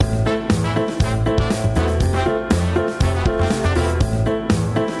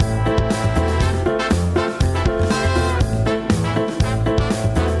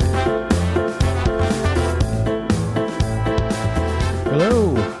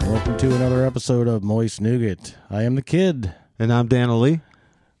to another episode of Moist Nougat. I am the Kid. And I'm Dan Lee.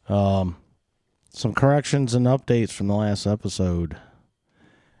 Some corrections and updates from the last episode.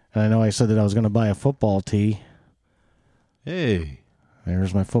 And I know I said that I was going to buy a football tee. Hey.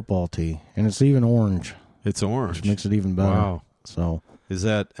 There's my football tee. And it's even orange. It's orange. Which makes it even better. Wow. So, is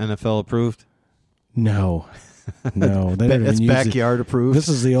that NFL approved? No. No. They don't It's even use backyard approved? This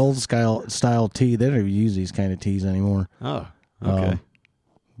is the old style tee. They don't even use these kind of tees anymore. Oh, okay.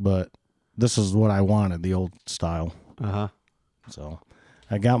 But this is what I wanted, the old style. Uh-huh. So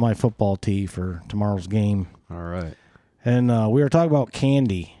I got my football tee for tomorrow's game. All right. And we were talking about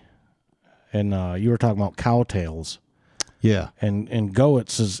candy. And you were talking about Cowtails. Yeah. And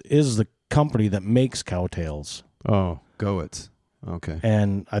Goetz is the company that makes Cowtails. Oh, Goetz. Okay.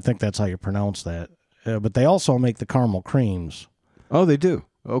 And I think that's how you pronounce that. But they also make the caramel creams. Oh, they do?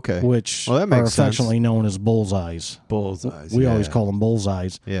 Okay. Which that are makes affectionately sense. known as bullseyes. Bullseyes. We always call them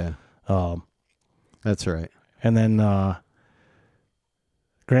bullseyes. Yeah. That's right. And then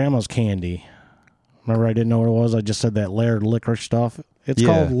Grandma's candy. Remember I didn't know what it was? I just said that layered licorice stuff. It's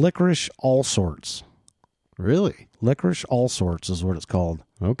called Licorice All Sorts. Really? Licorice All Sorts is what it's called.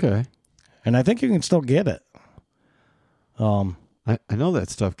 Okay. And I think you can still get it. I know that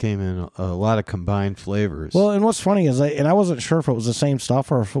stuff came in a lot of combined flavors. Well, and what's funny is I wasn't sure if it was the same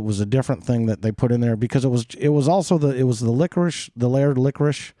stuff or if it was a different thing that they put in there, because it was also the licorice, the layered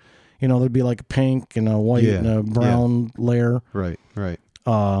licorice. You know, there'd be like a pink and a white and a brown layer. Right.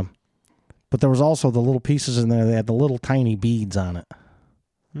 But there was also the little pieces in there. They had the little tiny beads on it.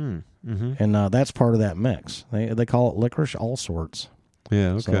 Mm-hmm. And that's part of that mix. They call it Licorice All Sorts.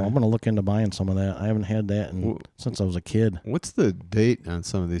 Yeah, okay. So I'm going to look into buying some of that. I haven't had that since I was a kid. What's the date on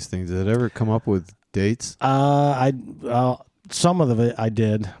some of these things? Did it ever come up with dates? Some of it I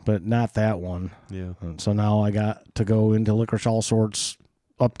did, but not that one. Yeah. And so now I got to go into Licorice All Sorts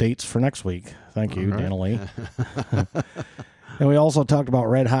updates for next week. Thank you, Dan Lee. And we also talked about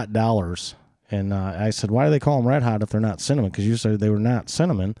Red Hot dollars. And I said, why do they call them Red Hot if they're not cinnamon? Because you said they were not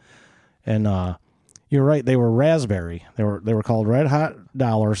cinnamon. And you're right, they were raspberry. They were called Red Hot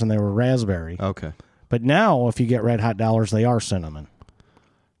dollars, and they were raspberry. Okay. But now, if you get Red Hot dollars, they are cinnamon.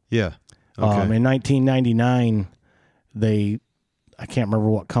 Yeah. Okay. In 1999, I can't remember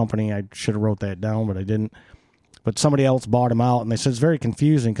what company. I should have wrote that down, but I didn't. But somebody else bought them out, and they said it's very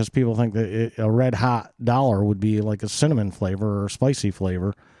confusing because people think that a Red Hot dollar would be like a cinnamon flavor or a spicy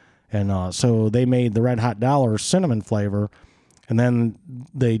flavor. And so they made the Red Hot dollar cinnamon flavor, and then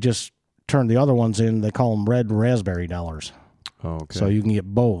they just turned the other ones in. They call them red raspberry dollars. Oh, okay. So you can get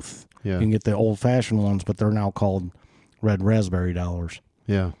both. Yeah. You can get the old-fashioned ones, but they're now called red raspberry dollars.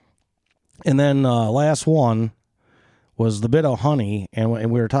 Yeah. And then last one was the bit of honey, and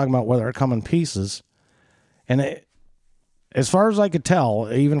we were talking about whether it come in pieces. And as far as I could tell,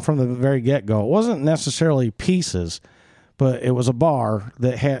 even from the very get-go, it wasn't necessarily pieces, but it was a bar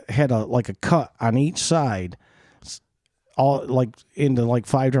that had a cut on each side, all like into like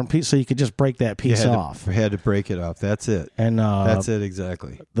 5 different pieces, so you could just break that piece off. You had to break it off. That's it. And that's it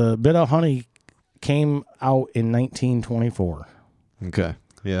exactly. The bit of honey came out in 1924. Okay.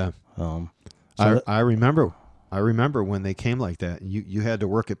 Yeah. I remember when they came like that. You had to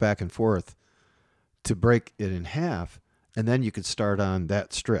work it back and forth to break it in half, and then you could start on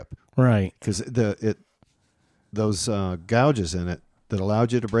that strip. Right. Because those gouges in it that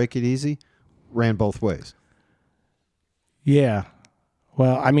allowed you to break it easy ran both ways. Yeah.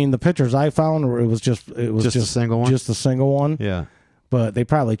 Well, I mean, the pictures I found, it was just a single one? Just a single one. Yeah. But they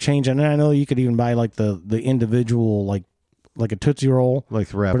probably changed it. And I know you could even buy like the individual, like a Tootsie Roll.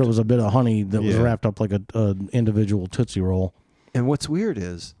 Like wrapped. But it was a bit of honey that was wrapped up like an individual Tootsie Roll. And what's weird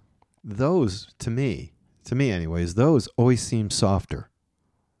is those, to me anyways, those always seem softer.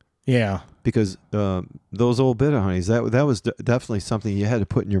 Yeah. Because those old bit of honeys, that was definitely something you had to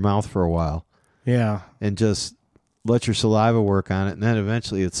put in your mouth for a while. Yeah. And just let your saliva work on it, and then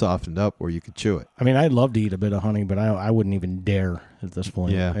eventually it softened up where you could chew it. I mean, I'd love to eat a bit of honey, but I wouldn't even dare at this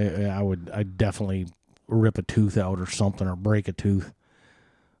point. Yeah. I'd definitely rip a tooth out or something, or break a tooth.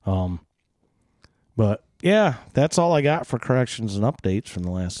 But yeah, that's all I got for corrections and updates from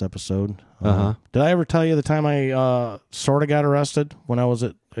the last episode. Did I ever tell you the time I sort of got arrested when I was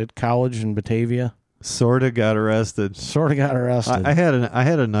at college in Batavia? Sort of got arrested. Sort of got arrested. I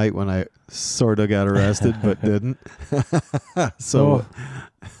had a night when I sort of got arrested, but didn't. So,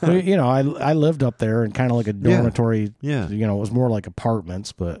 you know, I lived up there in kind of like a dormitory. Yeah. You know, it was more like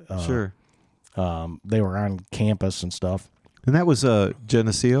apartments, but sure. They were on campus and stuff. And that was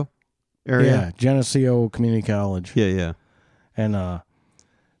Geneseo area? Yeah, Geneseo Community College. Yeah. And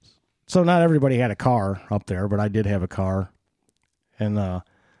so not everybody had a car up there, but I did have a car. And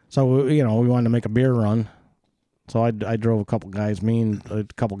So, we wanted to make a beer run. So I drove a couple guys. Me and a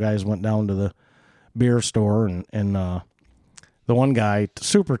couple guys went down to the beer store, and the one guy,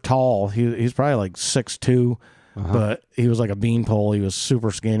 super tall, he's probably like 6'2", but he was like a beanpole. He was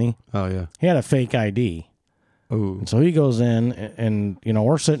super skinny. Oh, yeah. He had a fake ID. Oh. And so he goes in, and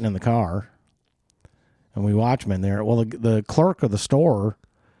we're sitting in the car, and we watch him in there. Well, the clerk of the store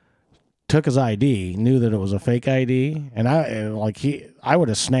took his ID, knew that it was a fake ID, and I would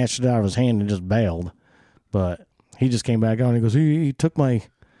have snatched it out of his hand and just bailed, but he just came back out and he goes, he took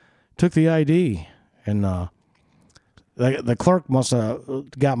the ID, and the clerk must have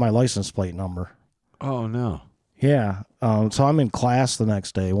got my license plate number. Oh no. Yeah. So I'm in class the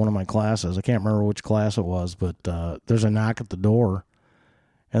next day, one of my classes. I can't remember which class it was, but there's a knock at the door,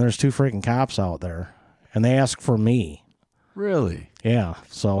 and there's 2 freaking cops out there, and they ask for me. Really? Yeah.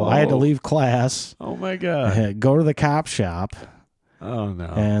 So I had to leave class. Oh my God. Go to the cop shop. Oh no.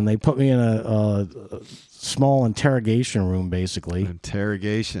 And they put me in a small interrogation room, basically.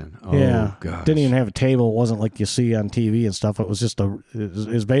 Interrogation. Oh, yeah. gosh. Didn't even have a table. It wasn't like you see on TV and stuff. It was just it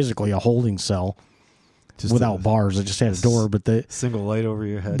was basically a holding cell. Just without bars. It just had a door, but the single light over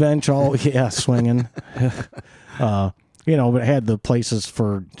your head. Bench swinging. But it had the places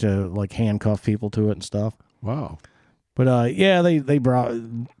to like handcuff people to it and stuff. Wow. But they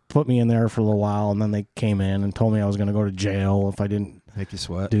put me in there for a little while, and then they came in and told me I was going to go to jail if I didn't make you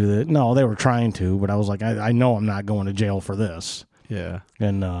sweat. Do that. No, they were trying to, but I was like, I know I'm not going to jail for this. Yeah.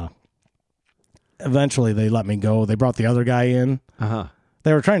 And eventually they let me go. They brought the other guy in.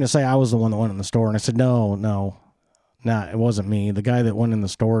 They were trying to say I was the one that went in the store, and I said, no, it wasn't me. The guy that went in the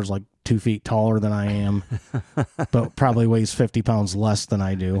store is like 2 feet taller than I am, but probably weighs 50 pounds less than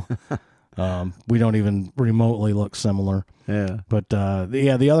I do. We don't even remotely look similar. Yeah. But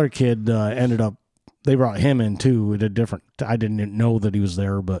the other kid ended up. They brought him in too at a different. I didn't know that he was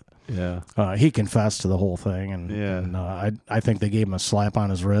there, but he confessed to the whole thing, and I think they gave him a slap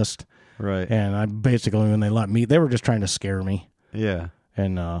on his wrist. Right. And I basically, when they let me, they were just trying to scare me. Yeah.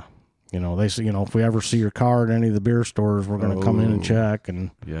 And they said, if we ever see your car at any of the beer stores, we're going to come in and check.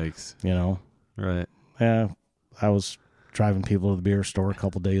 And yikes. Right. Yeah. I was driving people to the beer store a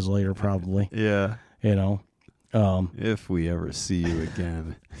couple days later, probably. Yeah. If we ever see you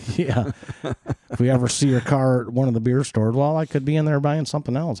again. Yeah. If we ever see your car at one of the beer stores, well, I could be in there buying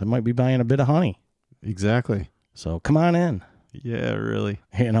something else. I might be buying a bit of honey. Exactly. So come on in. Yeah, really.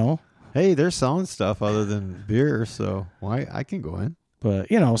 Hey, they're selling stuff other than beer, so why I can go in. But,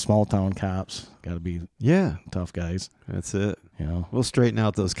 small town cops got to be tough guys. That's it. We'll straighten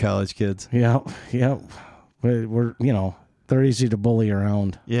out those college kids. Yeah. We're they're easy to bully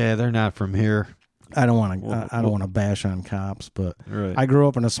around. Yeah, they're not from here. I don't want to bash on cops, but right. I grew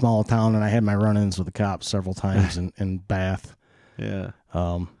up in a small town, and I had my run-ins with the cops several times in Bath. Yeah.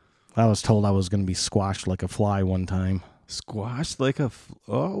 I was told I was going to be squashed like a fly one time. Squashed like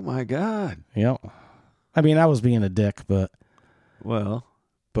oh my God. Yep. I mean, I was being a dick, but we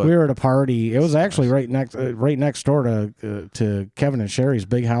were at a party. It was actually right next door to Kevin and Sherry's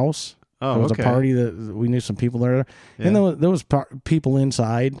big house. Oh, there was a party that we knew some people there, and there was people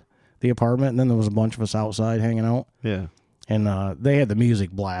inside the apartment, and then there was a bunch of us outside hanging out. Yeah. And they had the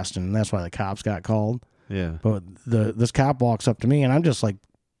music blasting, and that's why the cops got called. Yeah. But this cop walks up to me, and I'm just like,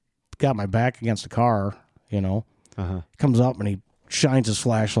 got my back against the car, Comes up and he shines his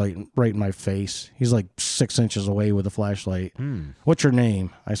flashlight right in my face. He's like 6 inches away with a flashlight. What's your name?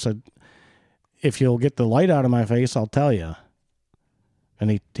 I said, if you'll get the light out of my face, I'll tell you.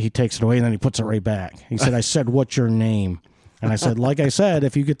 And he takes it away, and then he puts it right back. He said, I said, what's your name? And I said, like I said,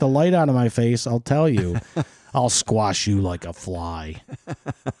 if you get the light out of my face, I'll tell you. I'll squash you like a fly.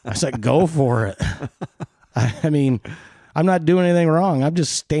 I said, go for it. I mean, I'm not doing anything wrong. I'm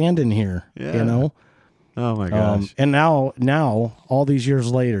just standing here, Oh my gosh. And now, all these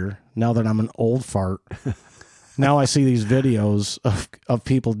years later, now that I'm an old fart, now I see these videos of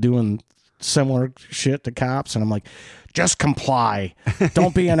people doing similar shit to cops, and I'm like, just comply.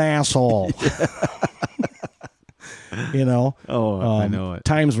 Don't be an asshole. Oh, I know it.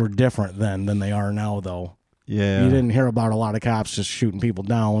 Times were different then than they are now, though. Yeah. You didn't hear about a lot of cops just shooting people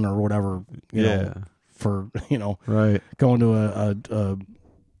down or whatever, for, right. going to a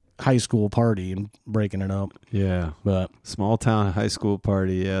high school party and breaking it up. Yeah. But small town high school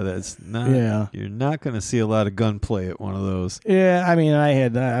party, that's not you're not going to see a lot of gunplay at one of those. Yeah, I mean,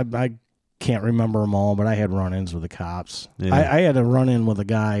 I can't remember them all, but I had run-ins with the cops. Yeah. I had a run-in with a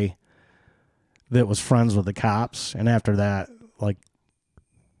guy that was friends with the cops, and after that,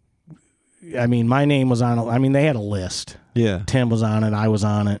 my name was on it. I mean, they had a list. Yeah. Tim was on it, I was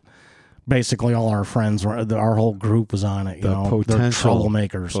on it. basically all our friends were. Our whole group was on it. You know, they're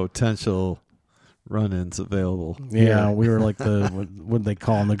troublemakers. Potential run-ins available. Yeah, we were like the what they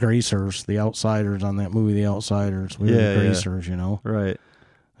call them, the greasers, the outsiders on that movie, The Outsiders. We were the greasers, you know. Right.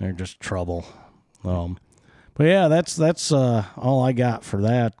 They're just trouble. But yeah, that's all I got for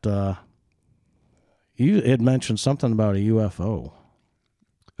that. You had mentioned something about a UFO.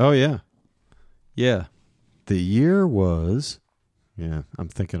 Oh yeah, yeah. The year was, I'm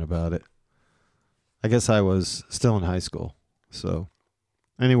thinking about it. I guess I was still in high school, so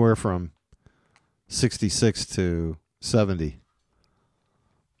anywhere from 66 to 70.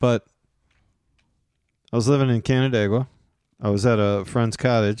 But I was living in Canandaigua. I was at a friend's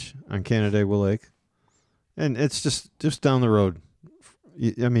cottage on Canandaigua Lake, and it's just down the road.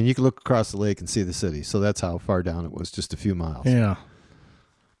 I mean, you can look across the lake and see the city, so that's how far down it was, just a few miles. Yeah.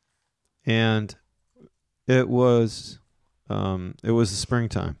 And it was the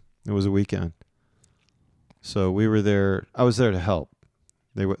springtime. It was a weekend. So we were there. I was there to help.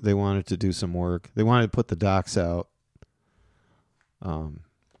 They wanted to do some work. They wanted to put the docks out.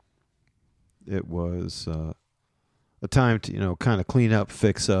 It was a time to, kind of clean up,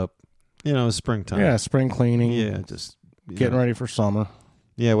 fix up. Springtime. Yeah, spring cleaning. Yeah, just getting ready for summer.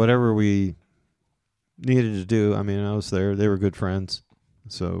 Yeah, whatever we needed to do. I mean, I was there. They were good friends.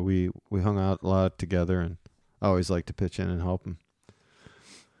 So we hung out a lot together, and I always liked to pitch in and help them.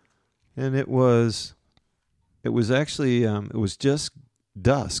 And it was actually it was just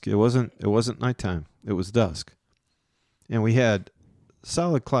dusk. It wasn't nighttime. It was dusk. And we had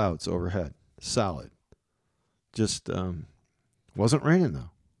solid clouds overhead. Solid. Just wasn't raining though.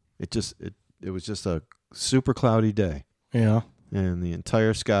 It was just a super cloudy day. Yeah. And the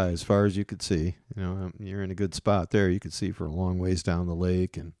entire sky, as far as you could see, you're in a good spot there. You could see for a long ways down the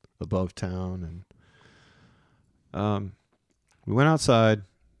lake and above town. And we went outside.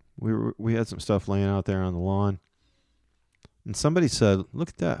 We had some stuff laying out there on the lawn. And somebody said, "Look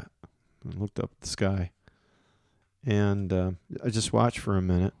at that." I looked up at the sky. And I just watched for a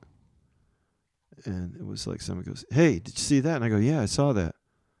minute. And it was like somebody goes, "Hey, did you see that?" And I go, "Yeah, I saw that."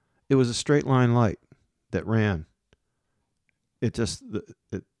 It was a straight line light that ran. It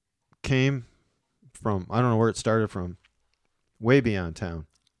came from, I don't know where it started from, way beyond town.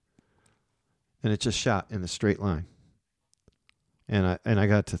 And it just shot in a straight line. And I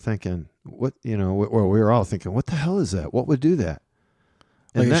got to thinking, we were all thinking, what the hell is that? What would do that?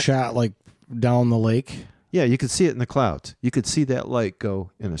 And like a shot like down the lake? Yeah, you could see it in the clouds. You could see that light go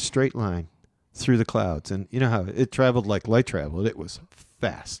in a straight line through the clouds. And you know how it traveled like light traveled. It was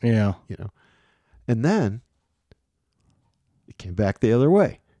fast. Yeah. And then it came back the other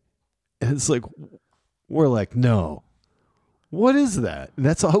way. And it's like, we're like, no. What is that? And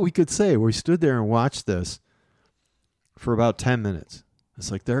that's all we could say. We stood there and watched this for about 10 minutes.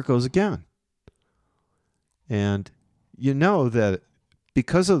 It's like, there it goes again. And you know that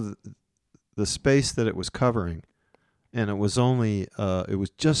because of the space that it was covering, and it was only, it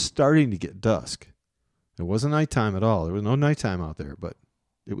was just starting to get dusk. It wasn't nighttime at all. There was no nighttime out there, but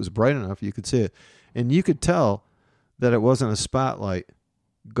it was bright enough you could see it. And you could tell that it wasn't a spotlight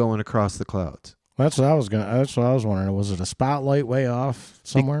going across the clouds. That's what I was wondering. Was it a spotlight way off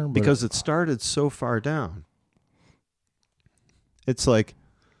somewhere? Because it started so far down. It's like,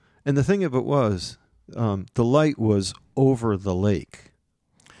 and the thing of it was, the light was over the lake.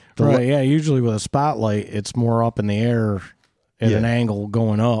 Yeah. Usually with a spotlight, it's more up in the air at an angle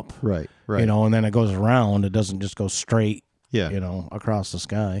going up. Right. And then it goes around. It doesn't just go straight. Yeah. Across the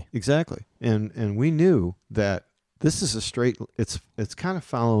sky. Exactly. And we knew that this is a straight. It's kind of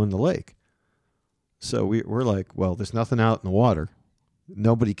following the lake. So we're like, well, there's nothing out in the water.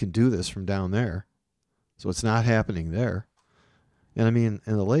 Nobody can do this from down there. So it's not happening there. And I mean,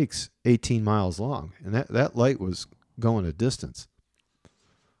 and the lake's 18 miles long, and that light was going a distance.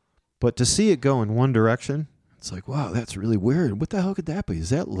 But to see it go in one direction, it's like, wow, that's really weird. What the hell could that be? Is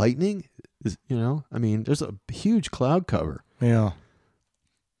that lightning? I mean, there's a huge cloud cover. Yeah.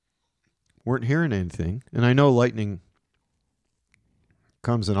 Weren't hearing anything. And I know lightning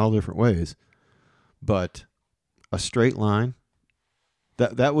comes in all different ways, but a straight line,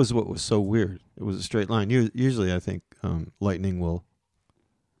 that was what was so weird. It was a straight line. Usually I think lightning will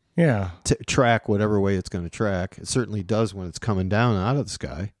track whatever way it's going to track. It certainly does when it's coming down out of the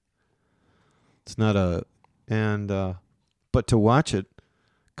sky. It's not but to watch it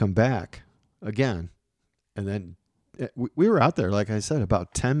come back again, and then we were out there, like I said,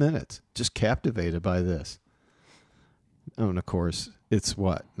 about 10 minutes, just captivated by this. And of course, it's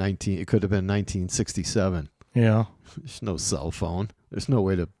it could have been 1967. Yeah. There's no cell phone. There's no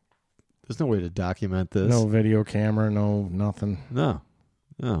way to document this. No video camera, no nothing. No.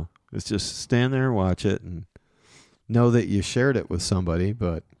 It's just stand there and watch it and know that you shared it with somebody,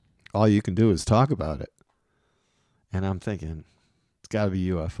 but all you can do is talk about it. And I'm thinking, it's got to be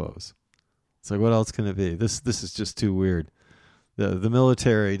UFOs. It's like, what else can it be? This is just too weird. The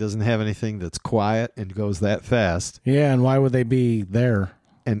military doesn't have anything that's quiet and goes that fast. Yeah, and why would they be there?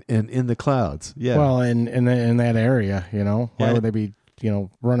 And in the clouds, yeah. Well, in that area, why would they be,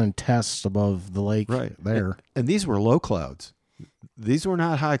 running tests above the lake there? And these were low clouds. These were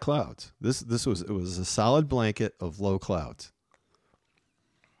not high clouds. It was a solid blanket of low clouds.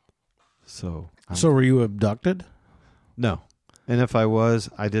 So were you abducted? No. And if I was,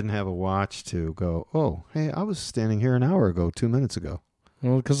 I didn't have a watch to go, oh, hey, I was standing here an hour ago, 2 minutes ago.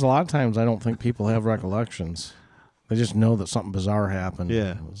 Well, because a lot of times I don't think people have recollections. They just know that something bizarre happened.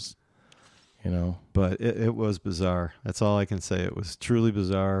 Yeah. It was, But it was bizarre. That's all I can say. It was truly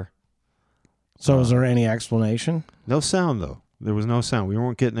bizarre. So is there any explanation? No sound, though. There was no sound. We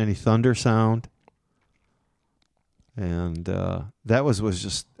weren't getting any thunder sound. And that was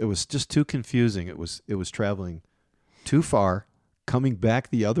just too confusing. It was traveling too far, coming back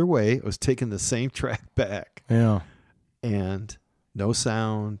the other way. It was taking the same track back. Yeah. And no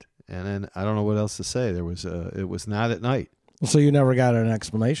sound. And then I don't know what else to say. It was not at night. So you never got an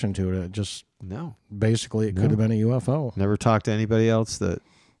explanation to it. It just basically it could have been a UFO. Never talked to anybody else that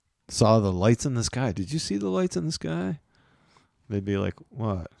saw the lights in the sky. Did you see the lights in the sky? They'd be like,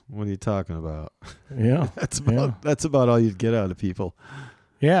 "What? What are you talking about?" Yeah. That's about all you'd get out of people.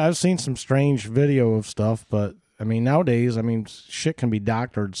 Yeah, I've seen some strange video of stuff, but I mean nowadays, shit can be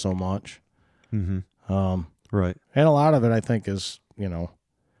doctored so much. Mm-hmm. Right. And a lot of it I think is,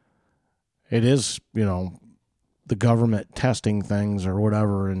 it is, the government testing things or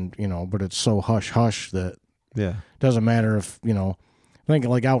whatever, and but it's so hush hush that it doesn't matter if I think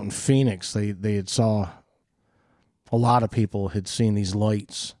like out in Phoenix they had saw a lot of people had seen these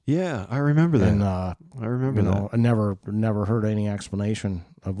lights. Yeah, I remember that. And I remember that. I never heard any explanation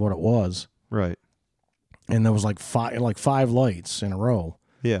of what it was. Right. And there was like five lights in a row.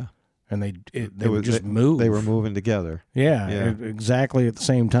 Yeah. And they would just move. They were moving together. Yeah, exactly at the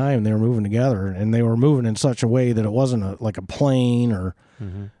same time they were moving together, and they were moving in such a way that it wasn't like a plane or,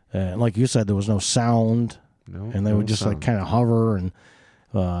 like you said, there was no sound. No, and they would just like kind of hover, and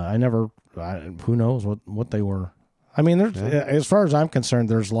who knows what they were. I mean, as far as I'm concerned,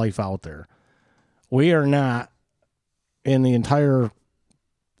 there's life out there. We are not in the entire,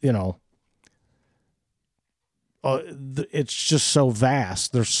 it's just so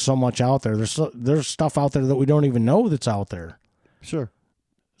vast. There's so much out there. There's stuff out there that we don't even know that's out there. Sure.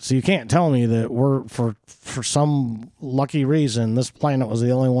 So you can't tell me that we're for some lucky reason this planet was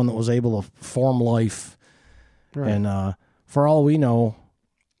the only one that was able to form life, right. And for all we know,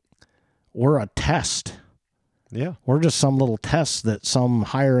 we're a test. Yeah, we're just some little test that some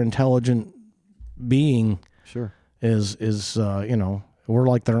higher intelligent being is we're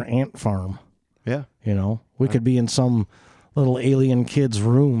like their ant farm. Yeah. We could be in some little alien kid's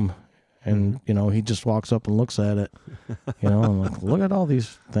room and, he just walks up and looks at it, and like, look at all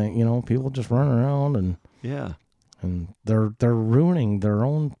these things, people just run around and they're ruining their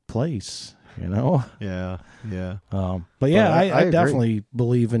own place, Yeah. Yeah. But yeah, I definitely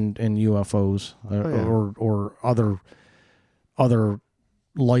believe in UFOs or other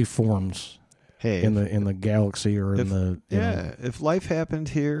life forms in the galaxy or if life happened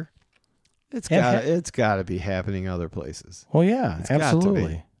here, it's got to be happening other places. Well, yeah, it's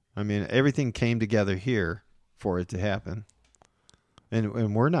absolutely. I mean, everything came together here for it to happen,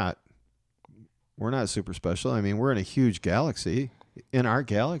 and we're not super special. I mean, we're in a huge galaxy. In our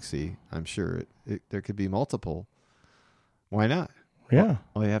galaxy, I'm sure there could be multiple. Why not? Yeah.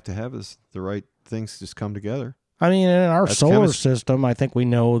 All you have to have is the right things just come together. I mean, in our solar system, I think we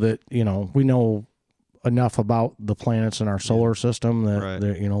know that, we know enough about the planets in our solar system that,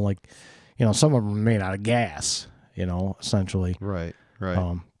 some of them are made out of gas, essentially. Right.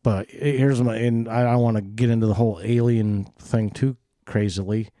 But and I don't want to get into the whole alien thing too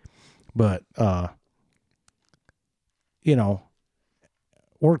crazily, but,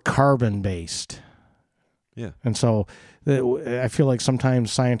 we're carbon based. Yeah. And so I feel like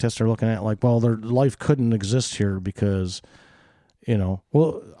sometimes scientists are looking at like, well, their life couldn't exist here because,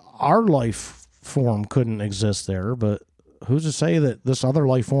 our life form couldn't exist there, but who's to say that this other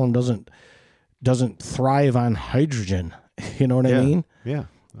life form doesn't thrive on hydrogen? You know what I mean? Yeah.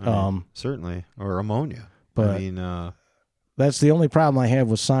 I mean, certainly. Or ammonia. But that's the only problem I have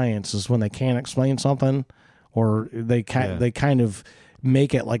with science is when they can't explain something or they kind of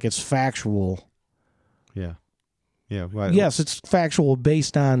make it like it's factual. Yeah. Yeah. Yes, it's factual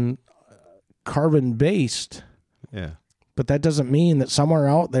based on carbon based. Yeah. But that doesn't mean that somewhere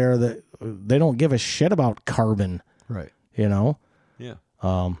out there that they don't give a shit about carbon. Right. You know? Yeah.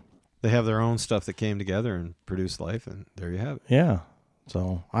 They have their own stuff that came together and produced life, and there you have it. Yeah.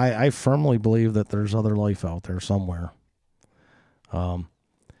 So I firmly believe that there's other life out there somewhere. I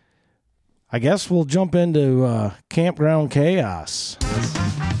guess we'll jump into Campground Chaos.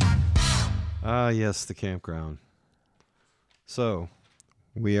 Yes, the campground. So,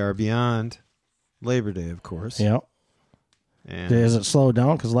 we are beyond Labor Day, of course. Yep. And has it slowed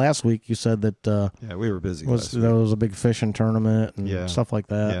down? Because last week you said that yeah, we were busy. There was a big fishing tournament and stuff like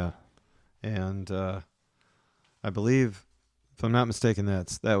that. Yeah. And I believe, if I'm not mistaken,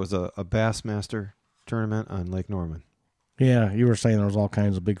 that was a Bassmaster tournament on Lake Norman. Yeah, you were saying there was all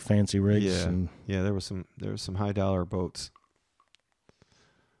kinds of big fancy rigs. Yeah, there was some high dollar boats.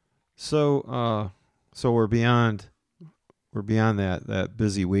 So we're beyond that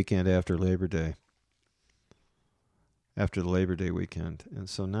busy weekend after Labor Day. After the Labor Day weekend. And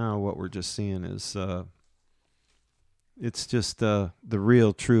so now what we're just seeing is it's just the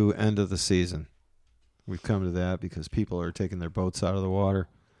real true end of the season. We've come to that because people are taking their boats out of the water.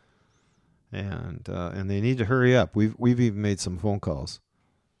 And they need to hurry up. We've even made some phone calls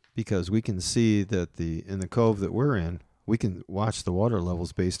because we can see that in the cove that we're in, we can watch the water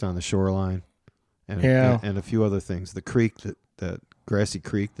levels based on the shoreline and a few other things. The creek that grassy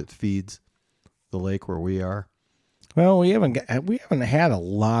creek that feeds the lake where we are. Well, we haven't had a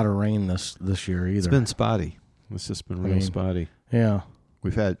lot of rain this year either. It's been spotty. It's just been real spotty. Yeah.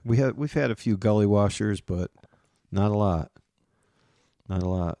 We've had a few gully washers, but not a lot. Not a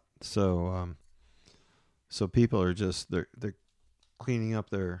lot. So people are just they're cleaning up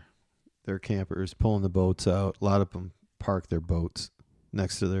their campers, pulling the boats out. A lot of them park their boats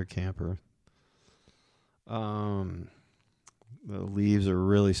next to their camper. The leaves are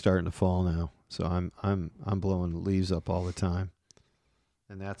really starting to fall now. So I'm blowing leaves up all the time.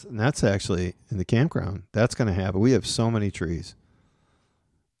 And that's actually in the campground. That's going to happen. We have so many trees.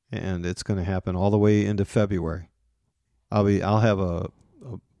 And it's going to happen all the way into February. I'll have a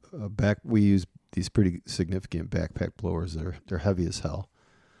back. We use these pretty significant backpack blowers. They're heavy as hell,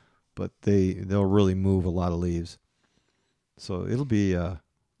 but they'll really move a lot of leaves. So it'll be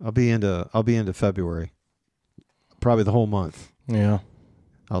I'll be into February, probably the whole month. Yeah,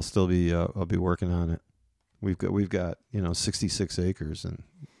 I'll still be I'll be working on it. We've got 66 acres, and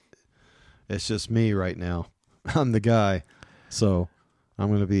it's just me right now. I'm the guy, so I'm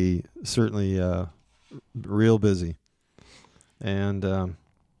going to be certainly real busy. And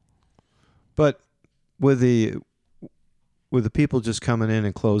but with the people just coming in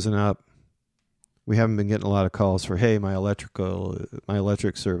and closing up, we haven't been getting a lot of calls for, hey, my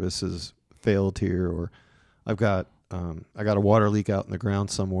electric service has failed here, or I got a water leak out in the ground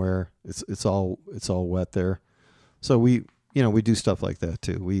somewhere. It's all wet there. So we do stuff like that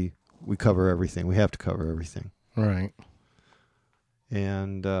too. We cover everything. We have to cover everything. Right.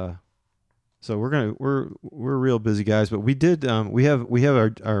 And so we're real busy guys, but we did we have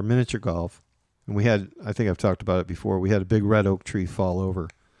our miniature golf, and we had, I think I've talked about it before, we had a big red oak tree fall over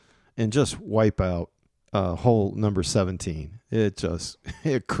and just wipe out hole number 17.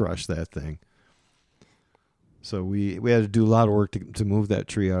 It crushed that thing. So we had to do a lot of work to move that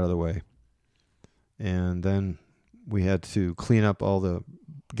tree out of the way. And then we had to clean up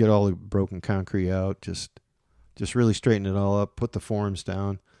get all the broken concrete out, just really straighten it all up, put the forms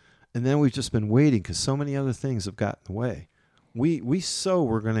down. And then we've just been waiting because so many other things have gotten in the way. We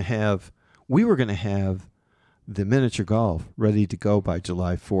were going to have the miniature golf ready to go by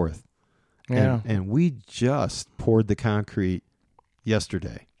July 4th. Yeah. And we just poured the concrete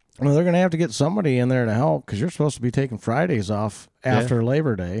yesterday. Well, they're going to have to get somebody in there to help because you're supposed to be taking Fridays off after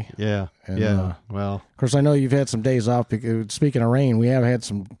Labor Day. Yeah. And, well, of course, I know you've had some days off. Speaking of rain, we have had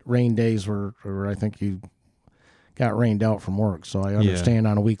some rain days where I think you got rained out from work. So I understand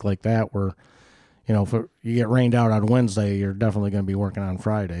on a week like that where, if you get rained out on Wednesday, you're definitely going to be working on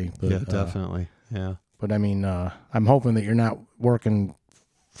Friday. But, yeah, definitely. Yeah. But I mean, I'm hoping that you're not working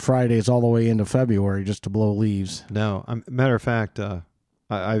Fridays all the way into February just to blow leaves. No, matter of fact,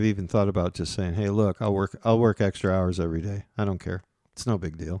 I've even thought about just saying, "Hey, look, I'll work extra hours every day. I don't care. It's no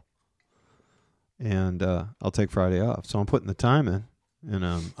big deal." And I'll take Friday off. So I'm putting the time in, and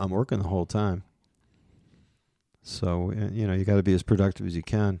I'm working the whole time. So you got to be as productive as you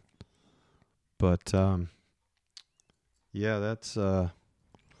can. But that's the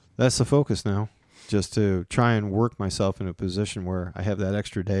focus now. Just to try and work myself in a position where I have that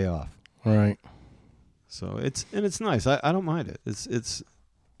extra day off. Right. So it's nice. I don't mind it.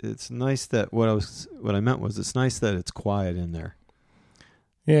 It's nice that what I meant was it's nice that it's quiet in there.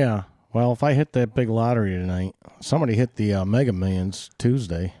 Yeah. Well, if I hit that big lottery tonight, somebody hit the Mega Millions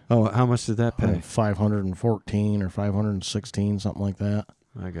Tuesday. Oh, how much did that pay? 514 or 516, something like that.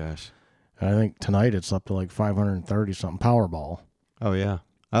 My gosh. And I think tonight it's up to like 530 something Powerball. Oh yeah.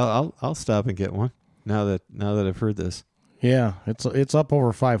 I'll stop and get one now that I've heard this. Yeah, it's up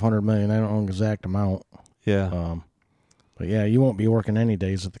over 500 million. I don't know the exact amount. Yeah. But yeah, you won't be working any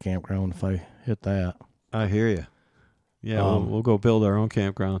days at the campground if I hit that. I hear you. Yeah, we'll go build our own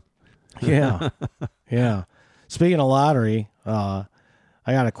campground. Yeah. Yeah. Speaking of lottery, I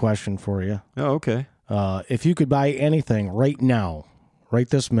got a question for you. Oh, okay. If you could buy anything right now, right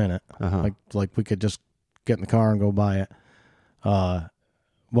this minute, like we could just get in the car and go buy it,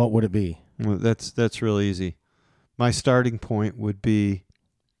 what would it be? Well, that's real easy. My starting point would be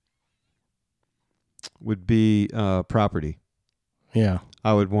property. Yeah.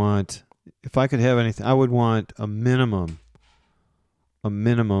 I would want, if I could have anything, I would want a minimum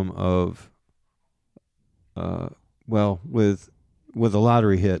of, with a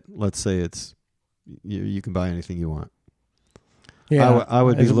lottery hit, let's say it's, you can buy anything you want. Yeah, I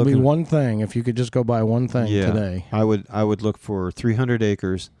would be looking. Be one thing. If you could just go buy one thing today, I would look for 300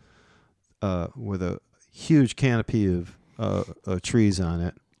 acres, with a huge canopy of trees on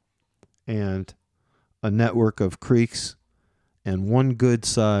it, and a network of creeks, and one good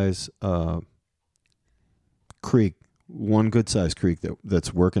size creek,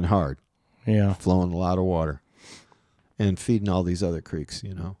 that's working hard, flowing a lot of water, and feeding all these other creeks,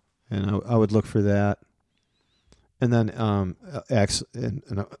 And I would look for that. And then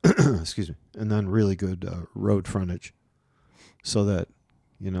excuse me, and then really good road frontage, so that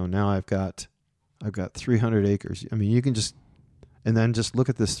now I've got 300 acres. I mean, you can just look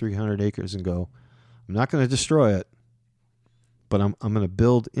at this 300 acres and go, I'm not going to destroy it, but I'm going to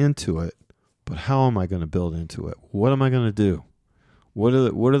build into it. But how am I going to build into it? What am I going to do? What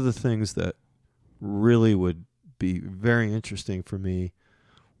are the things that really would be very interesting for me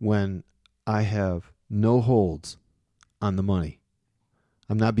when I have no holds on the money?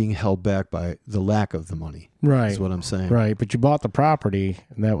 I'm not being held back by the lack of the money. Right. Is what I'm saying. Right. But you bought the property,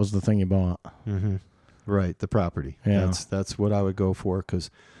 and that was the thing you bought. Mm-hmm. Right. The property. Yeah. That's what I would go for, because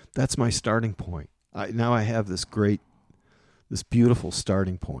that's my starting point. Now I have this beautiful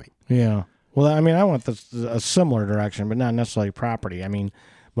starting point. Yeah. Well, I mean, I went a similar direction, but not necessarily property. I mean,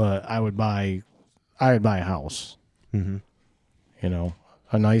 but I would buy a house. Mm-hmm.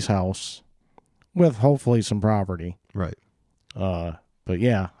 A nice house with hopefully some property. Right. But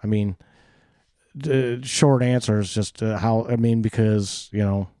yeah, I mean, the short answer is just because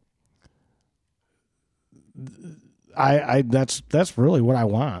that's really what I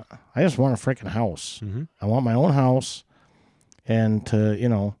want. I just want a freaking house. Mm-hmm. I want my own house, and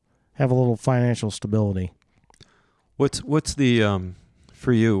to have a little financial stability. What's the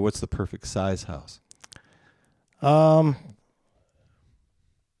for you? What's the perfect size house? Well,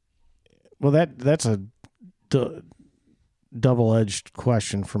 that's a double-edged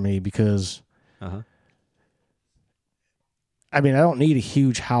question for me, because I mean, I don't need a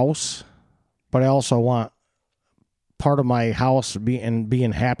huge house, but I also want part of my house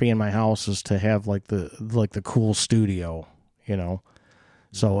being happy in my house is to have like the cool studio,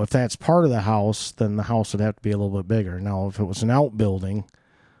 So if that's part of the house, then the house would have to be a little bit bigger. Now, if it was an outbuilding,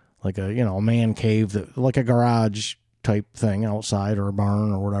 like a man cave, like a garage type thing outside, or a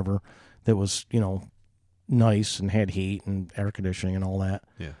barn or whatever, that was nice and had heat and air conditioning and all that.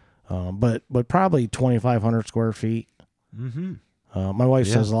 Yeah. But probably 2,500 square feet. Mm-hmm. My wife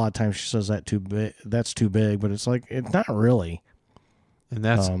says a lot of times, she says that's too big, but it's like, it's not really. And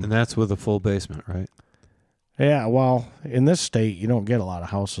that's with a full basement, right? Yeah, well, in this state, you don't get a lot of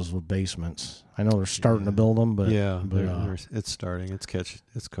houses with basements. I know they're starting to build them, but it's starting. It's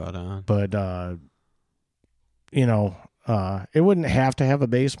caught on. But it wouldn't have to have a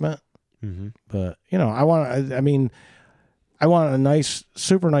basement. Mm-hmm. But I want a nice,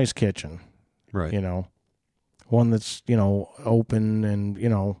 super nice kitchen, right? One that's open and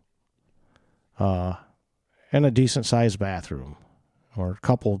and a decent sized bathroom, or a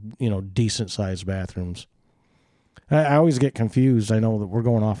couple decent sized bathrooms. I always get confused. I know that we're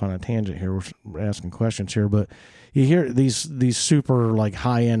going off on a tangent here. We're asking questions here, but you hear these super like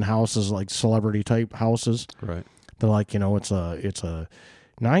high end houses, like celebrity type houses. Right. They're like, it's a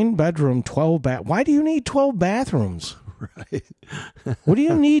 9-bedroom, 12 bath. Why do you need 12 bathrooms? Right. What do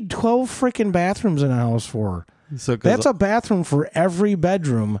you need 12 freaking bathrooms in a house for? That's a bathroom for every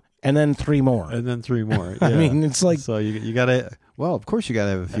bedroom, and then 3 more. Yeah. I mean, it's like, so you gotta. Well, of course you got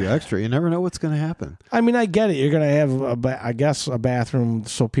to have a few extra. You never know what's going to happen. I mean, I get it. You're going to have, I guess, a bathroom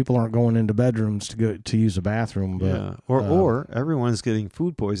so people aren't going into bedrooms to go to use a bathroom. But, yeah, or everyone's getting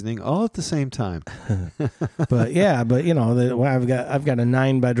food poisoning all at the same time. but you know, I've got a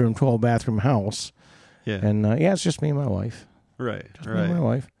 9-bedroom, 12-bathroom house. Yeah, and it's just me and my wife. Right, just me and my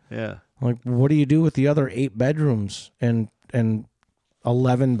wife. Yeah. Like, what do you do with the other 8 bedrooms and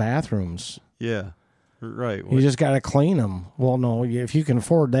 11 bathrooms? Yeah. Right. You just got to clean them. Well, no, if you can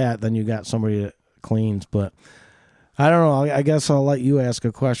afford that, then you got somebody that cleans. But I don't know. I guess I'll let you ask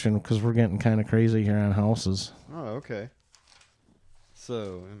a question because we're getting kind of crazy here on houses. Oh, okay.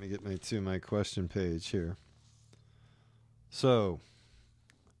 So let me get to my question page here. So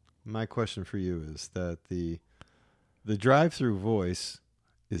my question for you is that the drive-through voice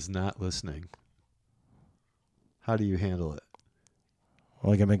is not listening. How do you handle it?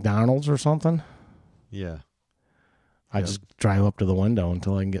 Like at McDonald's or something? Yeah. I just drive up to the window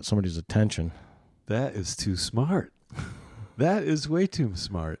until I can get somebody's attention. That is too smart. That is way too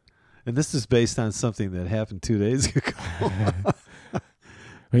smart. And this is based on something that happened 2 days ago.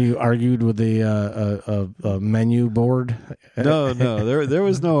 You argued with the menu board? No. There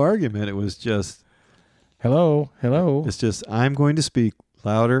was no argument. It was just... Hello. It's just, I'm going to speak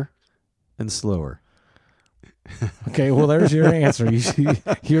louder and slower. Okay, well, there's your answer.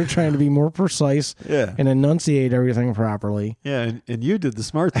 You're trying to be more precise and enunciate everything properly. Yeah, and you did the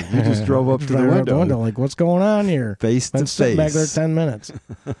smart thing. You just drove up to the window. Like, what's going on here? Face to face. Sit back there 10 minutes.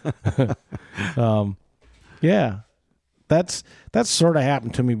 Yeah, that's sort of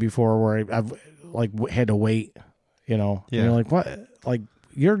happened to me before where I've like had to wait, you know. Yeah. And you're like, what? Like,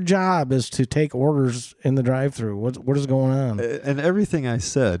 your job is to take orders in the drive-thru. What is going on? And everything I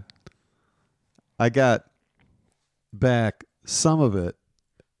said, I got back some of it,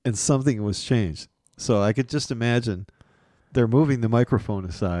 and something was changed. So I could just imagine they're moving the microphone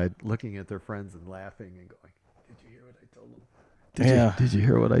aside, looking at their friends and laughing and going, "Did you hear what I told them? Did you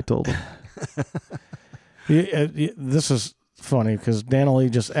hear what I told them?" This is funny because Daniel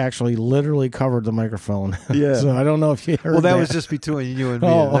just actually literally covered the microphone. Yeah. So I don't know if you heard. Well, that was just between you and me.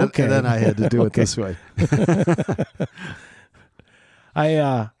 Oh, and okay. then I had to do it this way.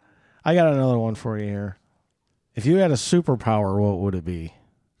 I got another one for you here. If you had a superpower, what would it be?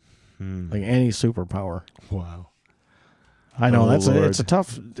 Like any superpower. Wow. I know Lord. it's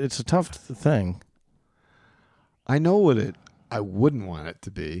a tough thing. I know what I wouldn't want it to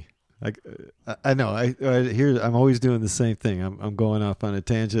be. Like I know. I'm always doing the same thing. I'm going off on a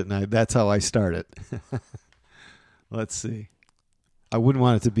tangent, and that's how I start it. Let's see. I wouldn't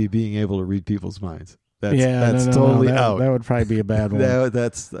want it to be being able to read people's minds. That's totally out. That would probably be a bad one.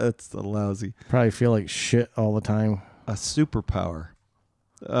 That's a lousy. Probably feel like shit all the time. A superpower.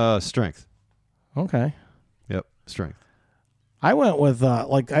 Strength. Okay. Yep, strength. I went with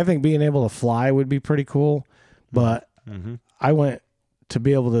I think being able to fly would be pretty cool, but I went to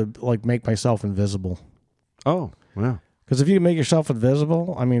be able to like make myself invisible. Oh, wow. Because if you make yourself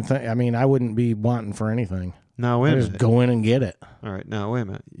invisible, I mean, I wouldn't be wanting for anything. Now wait a minute. Just go in and get it. All right. Now wait a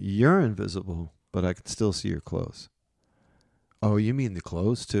minute. You're invisible, but I can still see your clothes. Oh, you mean the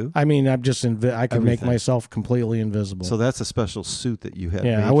clothes too? I mean, I'm just I could make myself completely invisible. So that's a special suit that you had.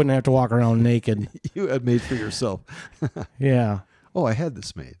 Yeah, I wouldn't have to walk around naked. You had made for yourself. Yeah. Oh, I had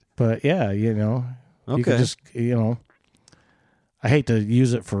this made. But yeah, you know, you could just, you know, I hate to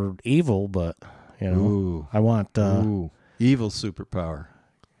use it for evil, but you know, I want evil superpower.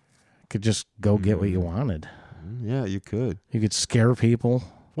 Could just go get what you wanted. Yeah, you could. You could scare people.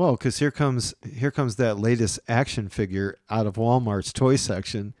 Well, because here comes that latest action figure out of Walmart's toy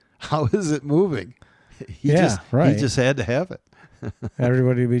section. How is it moving? He just had to have it.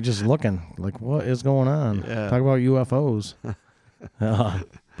 Everybody would be just looking like, what is going on? Yeah. Talk about UFOs.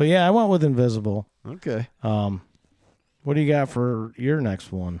 But yeah, I went with invisible. Okay. What do you got for your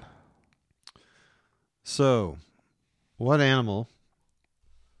next one? So, what animal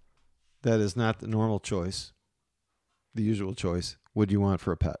that is not the normal choice, the usual choice, would you want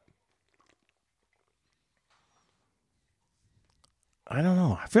for a pet? I don't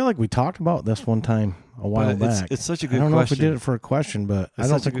know. I feel like we talked about this one time a while back. It's such a good question. I don't know if we did it for a question, but I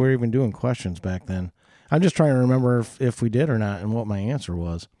don't think we were even doing questions back then. I'm just trying to remember if we did or not and what my answer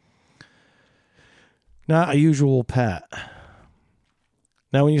was. Not a usual pet.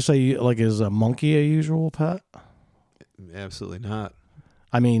 Now, when you say, like, is a monkey a usual pet? Absolutely not.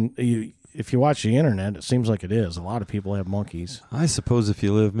 I mean, if you watch the internet, it seems like it is. A lot of people have monkeys. I suppose if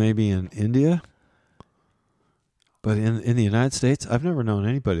you live maybe in India, but in the United States, I've never known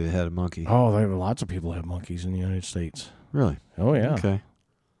anybody that had a monkey. Oh, lots of people have monkeys in the United States. Really? Oh, yeah. Okay.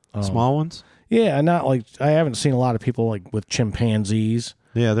 Small ones? Yeah, not like I haven't seen a lot of people like with chimpanzees.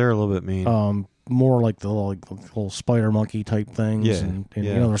 Yeah, they're a little bit mean. More like the little spider monkey type things. Yeah, and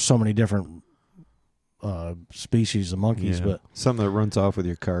you know, there's so many different species of monkeys, but something that runs off with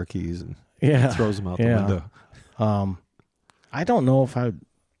your car keys and throws them out the window. I don't know if I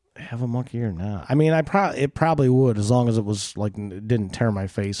have a monkey or not. I mean, it probably would, as long as it was like it didn't tear my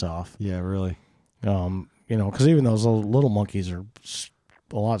face off. Yeah, really. You know, because even those little monkeys are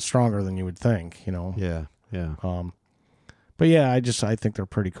a lot stronger than you would think. You know. Yeah, yeah. But yeah, I think they're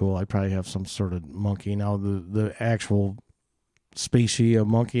pretty cool. I'd probably have some sort of monkey. Now the actual species of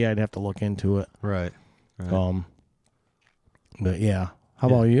monkey, I'd have to look into it. Right. Right. But yeah, how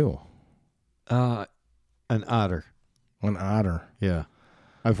about you? An otter. An otter. Yeah,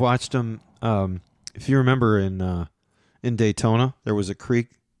 I've watched them. If you remember in Daytona, there was a creek.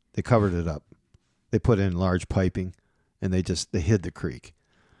 They covered it up. They put in large piping, and they hid the creek.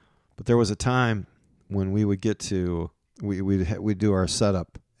 But there was a time when we would get to we'd do our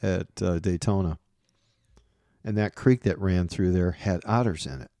setup at Daytona, and that creek that ran through there had otters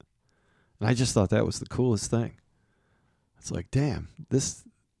in it, and I just thought that was the coolest thing. It's like, damn, the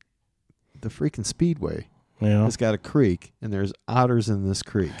freaking speedway. Yeah. It's got a creek, and there's otters in this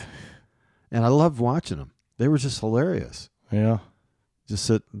creek. And I loved watching them. They were just hilarious. Yeah. Just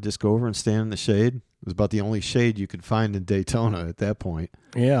go over and stand in the shade. It was about the only shade you could find in Daytona at that point.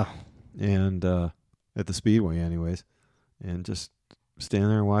 Yeah. And at the Speedway anyways. And just stand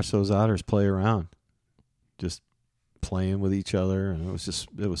there and watch those otters play around. Just playing with each other. And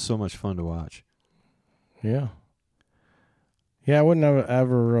it was so much fun to watch. Yeah. Yeah, I wouldn't have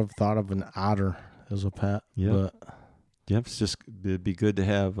ever have thought of an otter as a pet. Yeah. But yep, it'd be good to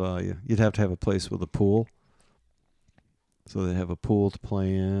have. You'd have to have a place with a pool, so they have a pool to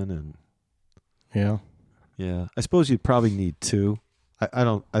play in, and yeah. I suppose you'd probably need two.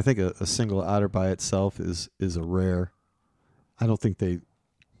 I think a single otter by itself is a rare. I don't think they,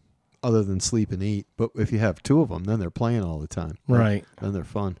 other than sleep and eat. But if you have two of them, then they're playing all the time. Right. Then they're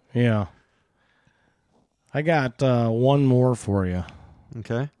fun. Yeah. I got one more for you.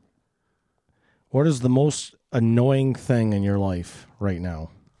 Okay. What is the most annoying thing in your life right now?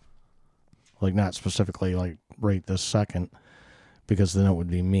 Like, not specifically like right this second, because then it would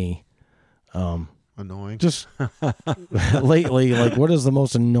be me. Annoying. Just lately, like, what is the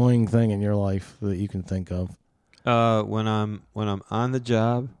most annoying thing in your life that you can think of? When I'm on the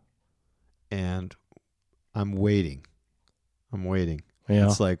job, and I'm waiting. Yeah.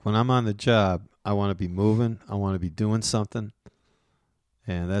 It's like when I'm on the job, I want to be moving. I want to be doing something.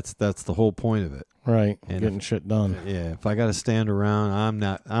 And that's the whole point of it. Right. And getting shit done. Yeah. If I got to stand around,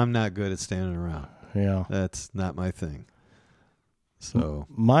 I'm not good at standing around. Yeah. That's not my thing. So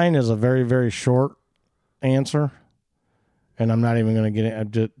mine is a very, very short answer, and I'm not even going to get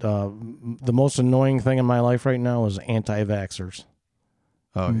it. The most annoying thing in my life right now is anti-vaxxers.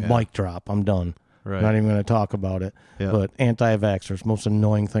 Oh, yeah. Mic drop. I'm done. Right. Not even going to talk about it. Yeah. But anti-vaxxers, most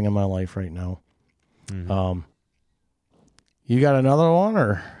annoying thing in my life right now. Mm-hmm. You got another one,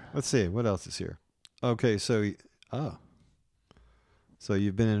 or? Let's see what else is here. Okay, so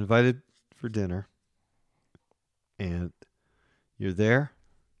you've been invited for dinner, and you're there,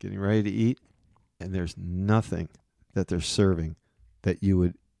 getting ready to eat, and there's nothing that they're serving that you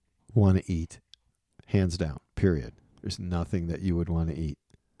would want to eat, hands down. Period. There's nothing that you would want to eat.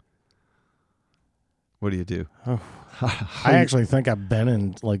 What do you do? Oh, I actually think I've been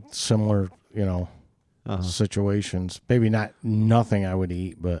in like similar, situations. Maybe not nothing I would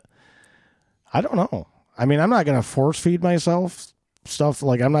eat, but I don't know. I mean, I'm not going to force feed myself stuff.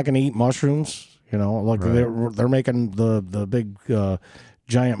 Like, I'm not going to eat mushrooms. Like right. they're making the big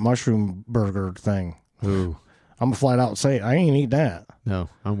giant mushroom burger thing. Ooh. I'm gonna flat out say I ain't eat that. No,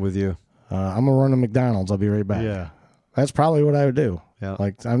 I'm with you. I'm gonna run to McDonald's. I'll be right back. Yeah, that's probably what I would do. Yeah,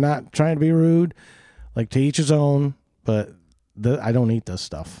 like, I'm not trying to be rude. Like, to each his own, but I don't eat this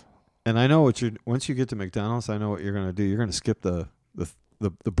stuff. And I know once you get to McDonald's, I know what you're gonna do. You're gonna skip the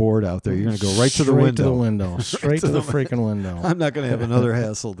board out there. You're gonna go right to the window. Straight to the freaking window. I'm not gonna have another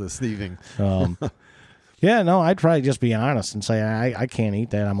hassle this evening. Yeah, no, I'd probably just be honest and say I can't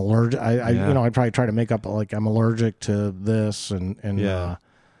eat that. I'm allergic. I'd probably try to make up like I'm allergic to this and I'm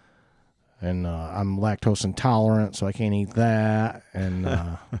lactose intolerant, so I can't eat that. And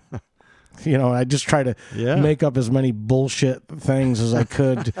I just try to make up as many bullshit things as I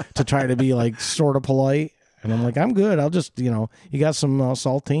could to try to be like sort of polite. And I'm like, I'm good. I'll just, you got some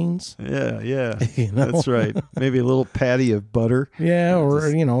saltines? Yeah. That's right. Maybe a little patty of butter. Yeah, or,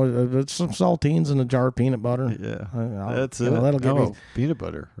 some saltines and a jar of peanut butter. Yeah. That's it. That'll get me. Peanut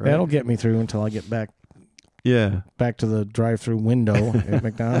butter. Right? That'll get me through until I get back Yeah. Back to the drive-through window at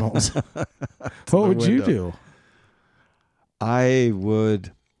McDonald's. What would you do? I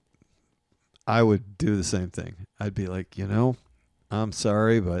would do the same thing. I'd be like, I'm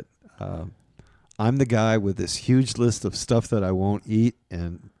sorry, but I'm the guy with this huge list of stuff that I won't eat,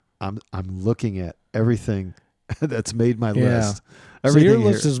 and I'm looking at everything that's made my list. Everything so your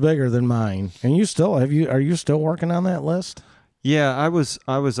list is bigger than mine, and are you still working on that list? Yeah, I was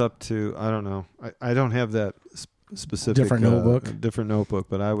up to, I don't know. I don't have that specific different notebook,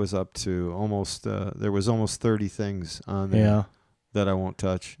 but I was up to almost there was almost 30 things on there that I won't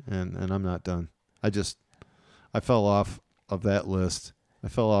touch, and I'm not done. I fell off of that list. I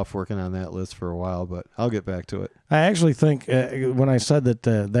fell off working on that list for a while, but I'll get back to it. I actually think when I said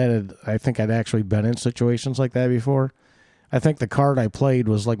I think I'd actually been in situations like that before. I think the card I played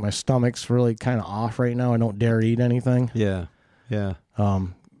was like my stomach's really kind of off right now. I don't dare eat anything. Yeah.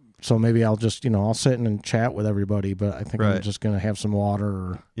 So maybe I'll just, I'll sit and chat with everybody, but I think I'm just going to have some water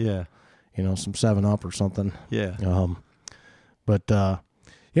or, some 7-Up or something. Yeah.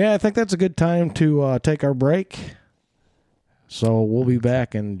 I think that's a good time to take our break. So we'll be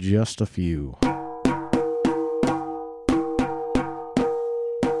back in just a few.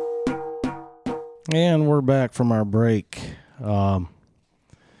 And we're back from our break. Time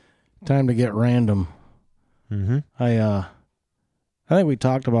to get random. Mm-hmm. I think we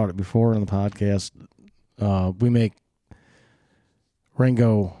talked about it before in the podcast. We make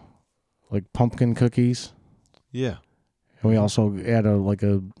Ringo like pumpkin cookies. Yeah. And we also add a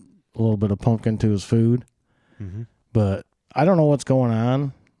little bit of pumpkin to his food. Mm-hmm. But I don't know what's going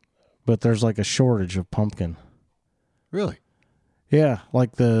on, but there's like a shortage of pumpkin. Really? Yeah,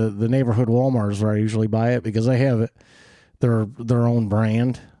 like the neighborhood Walmart is where I usually buy it because they have it their own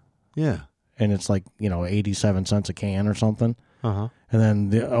brand. Yeah. And it's like, 87 cents a can or something. Uh-huh. And then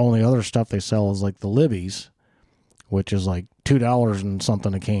the only other stuff they sell is like the Libby's, which is like $2 and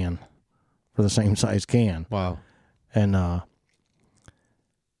something a can for the same size can. Wow. And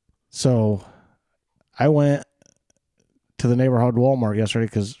so I went to the neighborhood Walmart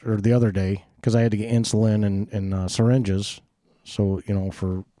the other day because I had to get insulin and syringes. So,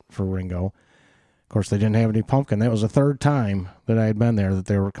 for Ringo. Of course, they didn't have any pumpkin. That was the third time that I had been there that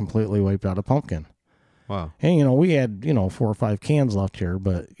they were completely wiped out of pumpkin. Wow. And, we had, 4 or 5 cans left here,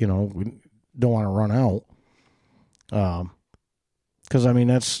 but, we don't want to run out. Because,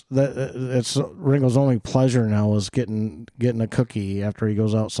 that's Ringo's only pleasure now is getting a cookie after he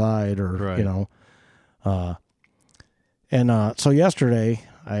goes outside or, right. So yesterday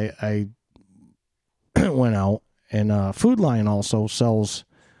I went out and Food Lion also sells.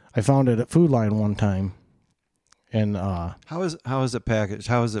 I found it at Food Lion one time, and how is it packaged?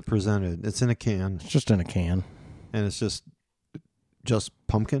 How is it presented? It's in a can. It's just in a can, and it's just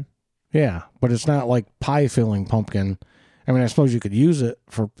pumpkin. Yeah, but it's not like pie filling pumpkin. I suppose you could use it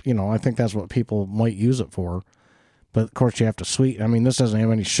for. I think that's what people might use it for. But of course, you have to sweeten. This doesn't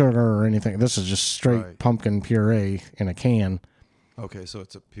have any sugar or anything. This is just straight pumpkin puree in a can. Okay, so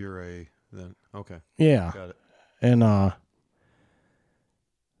it's a puree then. Okay. Yeah. Got it. And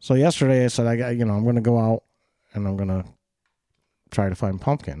so yesterday I said I'm going to go out and I'm going to try to find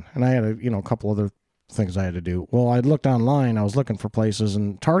pumpkin. And I had a couple other things I had to do. Well, I looked online. I was looking for places,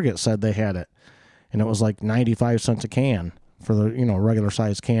 and Target said they had it, and it was like 95 cents a can for the regular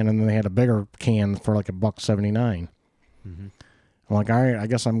size can, and then they had a bigger can for like $1.79. Mm-hmm. I'm like, all right, I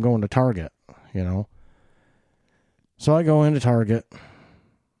guess I'm going to Target. So I go into Target.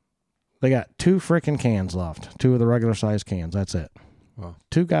 They got 2 freaking cans left. 2 of the regular size cans. That's it. Wow.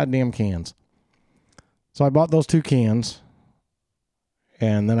 2 goddamn cans. So I bought those 2 cans.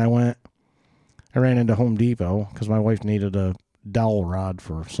 And then I ran into Home Depot because my wife needed a dowel rod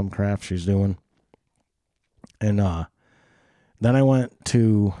for some craft she's doing. And then I went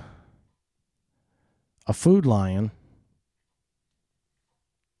to a Food Lion.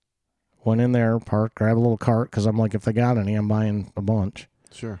 Went in there, parked, grabbed a little cart because I'm like, if they got any, I'm buying a bunch.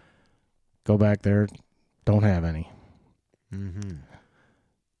 Sure. Go back there, don't have any. Mm-hmm.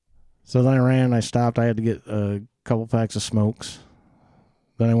 So then I stopped. I had to get a couple packs of smokes.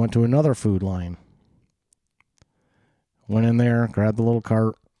 Then I went to another Food Lion. Went in there, grabbed the little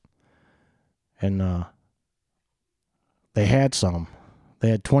cart, and they had some. They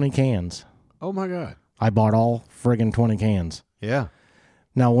had 20 cans. Oh, my God. I bought all friggin' 20 cans. Yeah.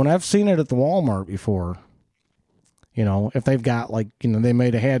 Now, when I've seen it at the Walmart before, if they've got they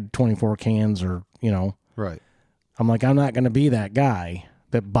might have had 24 cans or, Right. I'm like, I'm not going to be that guy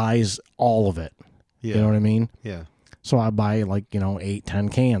that buys all of it. Yeah. You know what I mean? Yeah. So I buy 8, 10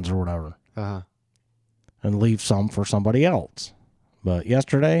 cans or whatever. Uh-huh. And leave some for somebody else. But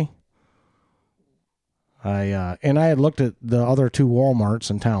yesterday, And I had looked at the other 2 Walmarts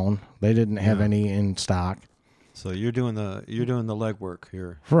in town. They didn't have any in stock. So you're doing the legwork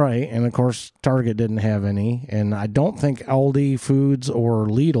here, right? And of course, Target didn't have any, and I don't think Aldi Foods or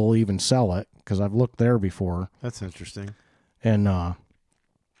Lidl even sell it because I've looked there before. That's interesting. And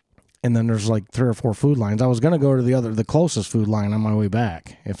then there's like 3 or 4 Food Lines. I was gonna go to the closest Food Line on my way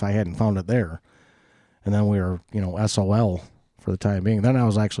back if I hadn't found it there. And then we were, SOL for the time being. Then I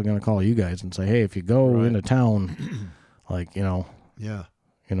was actually gonna call you guys and say, hey, if you go into town, like yeah.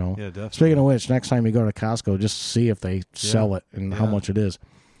 Yeah, definitely. Speaking of which, next time you go to Costco, just see if they sell it and how much it is.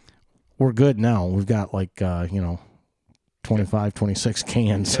 We're good now. We've got like 25, 26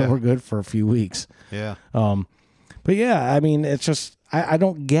 cans, so we're good for a few weeks. Yeah. But yeah, I mean, it's just I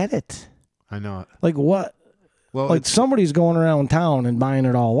don't get it. I know it. Like what? Well, like somebody's going around town and buying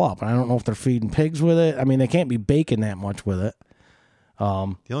it all up. I don't know if they're feeding pigs with it. I mean, they can't be baking that much with it. The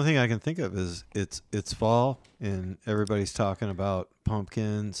only thing I can think of is it's fall and everybody's talking about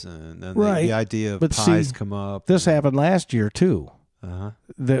pumpkins and then the idea of pies come up. This happened last year too. And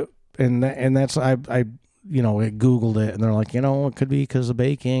that's I Googled it and they're like, it could be because of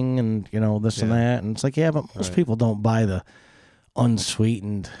baking and this and that, and it's like, yeah, but most people don't buy the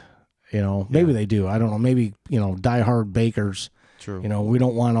unsweetened. Maybe they do. I don't know. Maybe diehard bakers. True. We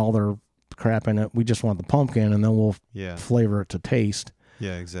don't want all their crap in it. We just want the pumpkin, and then we'll flavor it to taste.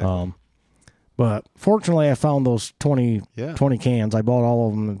 Yeah, exactly. But fortunately, I found those 20 cans. I bought all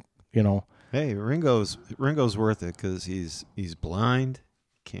of them. Hey, Ringo's worth it because he's blind,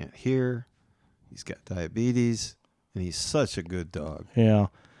 can't hear, he's got diabetes, and he's such a good dog. Yeah,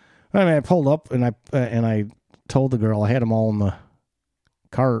 I mean, I pulled up and I told the girl I had them all in the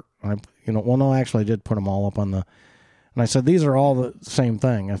cart. Actually, I did put them all up on the. And I said, these are all the same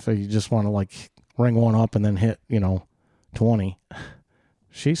thing. If you just want to like ring one up and then hit, 20.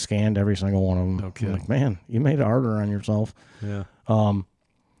 She scanned every single one of them. Okay. I'm like, man, you made it harder on yourself. Yeah.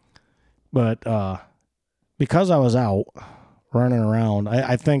 But because I was out running around,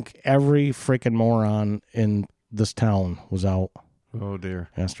 I think every freaking moron in this town was out. Oh dear.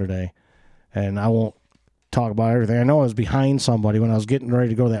 Yesterday. And I won't talk about everything. I know I was behind somebody when I was getting ready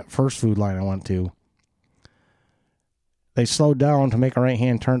to go to that first Food Line I went to. They slowed down to make a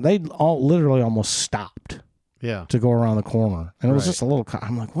right-hand turn. They all literally almost stopped. Yeah. To go around the corner. And it was just a little...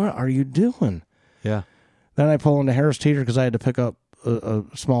 I'm like, what are you doing? Yeah. Then I pull into Harris Teeter because I had to pick up a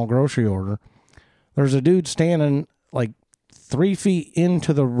small grocery order. There's a dude standing like 3 feet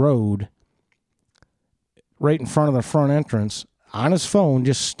into the road right in front of the front entrance on his phone,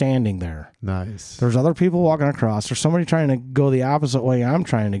 just standing there. Nice. There's other people walking across. There's somebody trying to go the opposite way I'm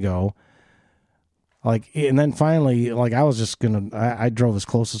trying to go. Like, and then finally, like, I was just I drove as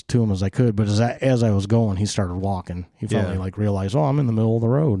close to him as I could, but as I was going, he started walking. He finally, realized, I'm in the middle of the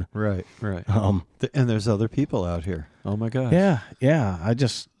road. Right. And there's other people out here. Oh, my gosh. Yeah. I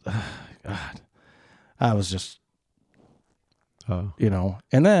just, God, I was just,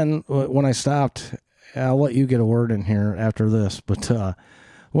 and then when I stopped, I'll let you get a word in here after this, but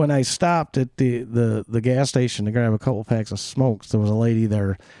when I stopped at the gas station to grab a couple packs of smokes, there was a lady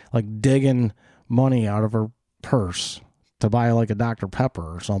there, like, digging money out of her purse to buy like a Dr.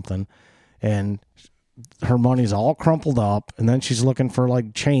 Pepper or something, and her money's all crumpled up, and then she's looking for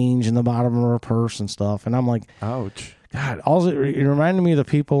like change in the bottom of her purse and stuff, and I'm like, ouch. God, it reminded me of the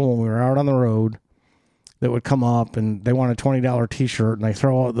people when we were out on the road that would come up and they want a $20 t-shirt and they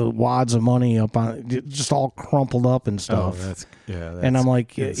throw out the wads of money up on just all crumpled up and stuff. That's and I'm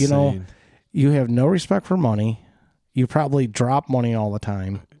like, insane. You have no respect for money. You probably drop money all the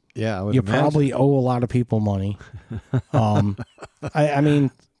time. Yeah, I would you imagine. Probably owe a lot of people money. I mean,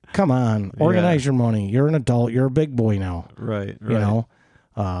 come on, organize your money. You're an adult. You're a big boy now. Right.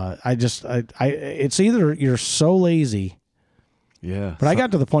 It's either you're so lazy. Yeah. But I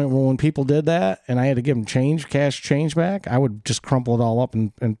got to the point where when people did that and I had to give them cash change back, I would just crumple it all up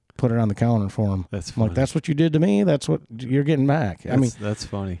and put it on the counter for them. That's funny. Like, that's what you did to me. That's what you're getting back. That's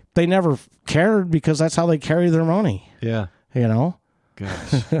funny. They never cared because that's how they carry their money. Yeah.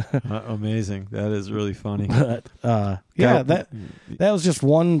 Gosh, amazing. That is really funny. But that was just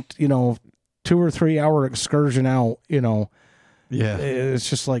one, 2 or 3 hour excursion out. Yeah, it's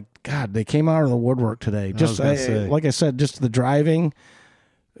just like, God, they came out of the woodwork today. Just like I said, just the driving.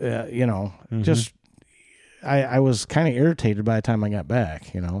 Just I was kind of irritated by the time I got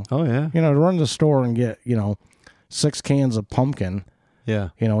back. Oh yeah. To run to the store and get 6 cans of pumpkin. Yeah.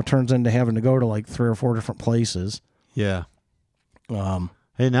 It turns into having to go to like 3 or 4 different places. Yeah.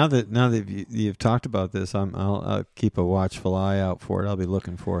 Hey, now that you've talked about this, I'll keep a watchful eye out for it. I'll be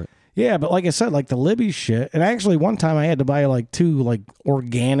looking for it. Yeah, but like I said, like the Libby shit, and actually one time I had to buy like 2 like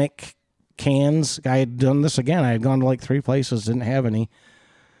organic cans. I had done this again. I had gone to like 3 places, didn't have any.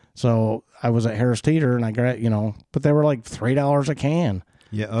 So I was at Harris Teeter and I got, but they were like $3 a can.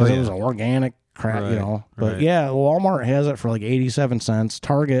 Yeah. Oh, yeah. It was organic crap, But yeah, Walmart has it for like 87 cents.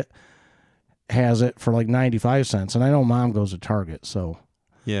 Target has it for like 95 cents. And I know Mom goes to Target, so.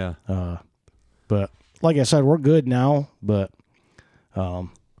 Yeah. But like I said, we're good now. But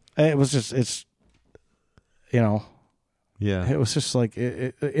it was just, it's, Yeah. It was just like,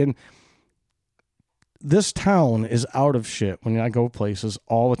 and this town is out of shit when I go places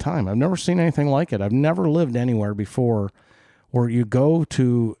all the time. I've never seen anything like it. I've never lived anywhere before where you go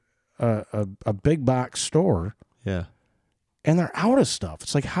to a big box store. Yeah. And they're out of stuff.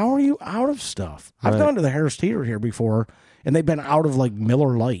 It's like, how are you out of stuff? Right. I've gone to the Harris Teeter here before, and they've been out of like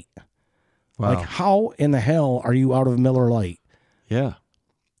Miller Lite. Wow. Like, how in the hell are you out of Miller Lite? Yeah.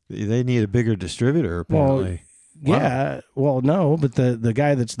 They need a bigger distributor, apparently. Well, yeah. Well, no, but the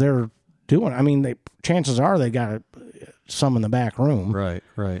guy that's there doing, I mean, chances are they got some in the back room. Right,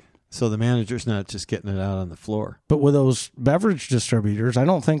 right. So the manager's not just getting it out on the floor. But with those beverage distributors, I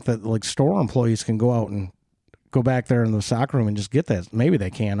don't think that like store employees can go out and go back there in the stock room and just get that. Maybe they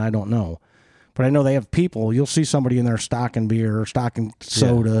can. I don't know. But I know they have people. You'll see somebody in there stocking beer, stocking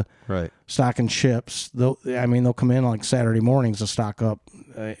soda, right, stocking chips. They'll come in like Saturday mornings to stock up,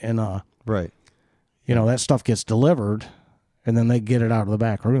 and right. That stuff gets delivered, and then they get it out of the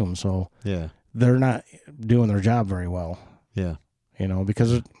back room. So yeah, they're not doing their job very well. Yeah,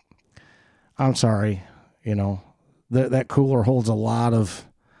 because I'm sorry, that cooler holds a lot of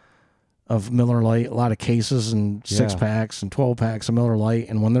Miller Lite, a lot of cases and 6-packs and 12-packs of Miller Lite,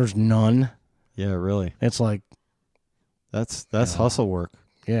 and when there's none. Yeah, really. It's like that's hustle work.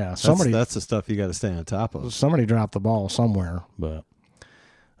 Yeah, that's the stuff you got to stay on top of. Somebody dropped the ball somewhere, but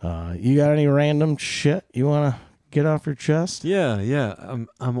you got any random shit you want to get off your chest? Yeah.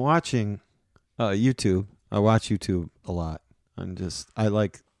 I'm watching YouTube. I watch YouTube a lot. I just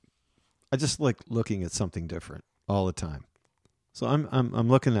like looking at something different all the time. So I'm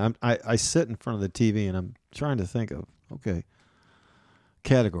looking at I sit in front of the TV and I'm trying to think of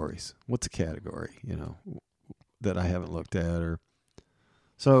categories. What's a category, that I haven't looked at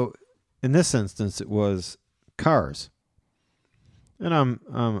so in this instance it was cars. And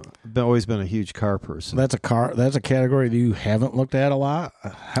I've always been a huge car person. That's a category that you haven't looked at a lot.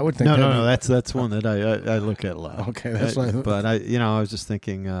 I would think no, that's one that I look at a lot. Okay, that's but I was just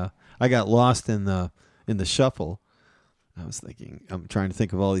thinking I got lost in the shuffle. I was thinking, I'm trying to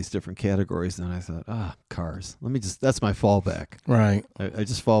think of all these different categories, and I thought, cars. That's my fallback. Right. I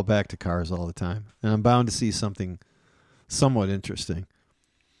just fall back to cars all the time, and I'm bound to see something somewhat interesting.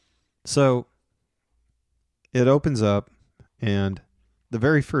 So it opens up, and the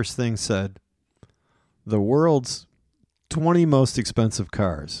very first thing said, the world's 20 most expensive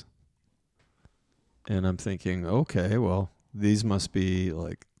cars. And I'm thinking, okay, well, these must be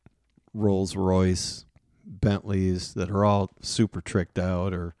like Rolls-Royce, Bentleys that are all super tricked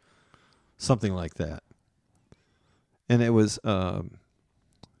out or something like that. And it was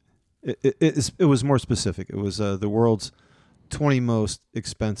it was more specific. It was the world's 20 most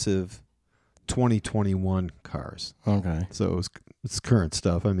expensive 2021 cars. Okay. So it's current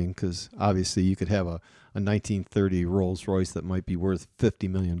stuff. I mean, because obviously you could have a 1930 Rolls-Royce that might be worth $50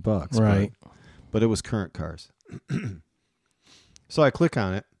 million. Right. But it was current cars. So I click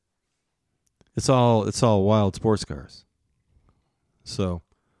on it. It's all wild sports cars. So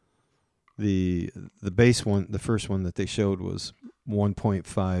the base one, the first one that they showed was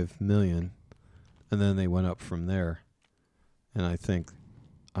 1.5 million, and then they went up from there. And I think,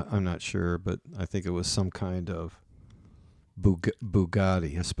 I'm not sure, but I think it was some kind of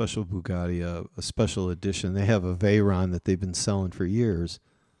Bugatti, a special Bugatti, a special edition. They have a Veyron that they've been selling for years,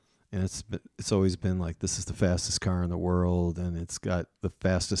 and it's always been like, this is the fastest car in the world, and it's got the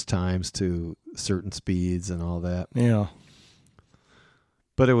fastest times to certain speeds and all that. Yeah.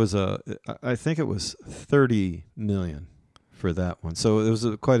 But it was I think it was 30 million for that one. So it was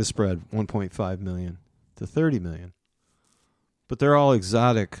quite a spread, 1.5 million to 30 million. But they're all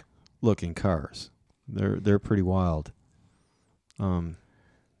exotic looking cars. They're pretty wild.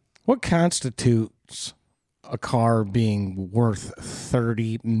 What constitutes a car being worth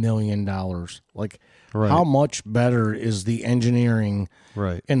 $30 million? Like, right. How much better is the engineering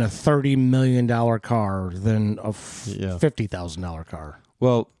in a $30 million car than a $50,000 car?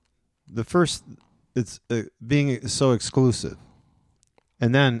 Well, the first, it's being so exclusive.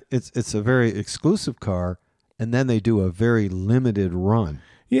 And then it's a very exclusive car, and then they do a very limited run.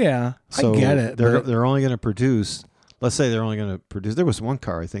 Yeah, so I get it. They're only going to produce, let's say they're only going to produce, there was one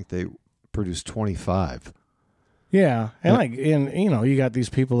car, I think they produced 25. Yeah, and you got these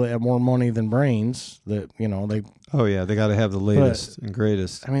people that have more money than brains. That they. Oh yeah, they got to have the latest and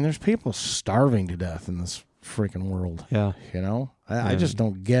greatest. I mean, there's people starving to death in this freaking world. Yeah, I just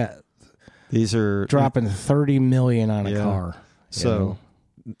don't get. These are dropping $30 million on a car. So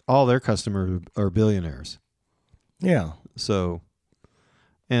all their customers are billionaires. Yeah. So,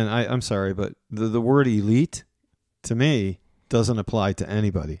 and I'm sorry, but the word elite to me doesn't apply to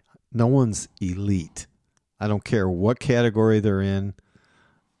anybody. No one's elite. I don't care what category they're in.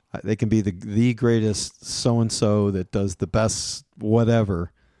 They can be the greatest so-and-so that does the best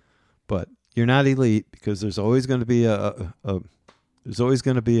whatever, but you're not elite because there's always going to be a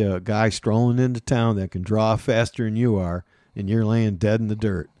guy strolling into town that can draw faster than you are, and you're laying dead in the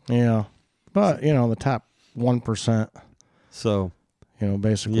dirt. Yeah. But, the top 1%. So,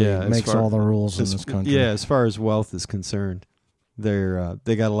 basically makes all the rules in this country. Yeah, as far as wealth is concerned, they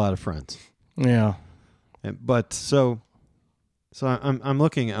got a lot of friends. Yeah. So I'm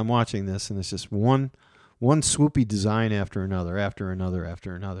watching this, and it's just one swoopy design after another,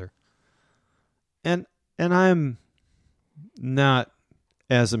 and I'm not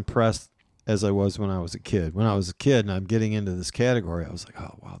as impressed as I was when I was a kid. When I was a kid and I'm getting into this category, I was like,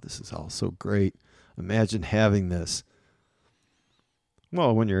 oh wow, this is all so great. Imagine having this.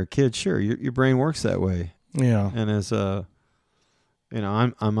 Well, when you're a kid, sure, your brain works that way. Yeah. And as I'm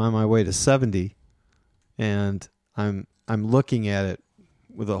on my way to 70, and I'm looking at it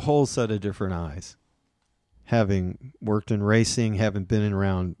with a whole set of different eyes. Having worked in racing, having been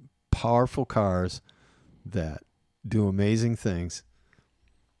around powerful cars that do amazing things.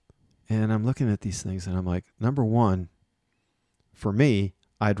 And I'm looking at these things and I'm like, number one, for me,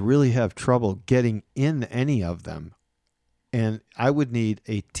 I'd really have trouble getting in any of them. And I would need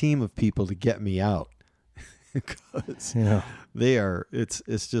a team of people to get me out. Because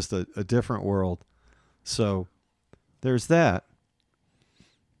it's just a different world. So there's that.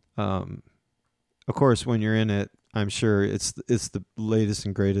 Of course, when you're in it, I'm sure it's the latest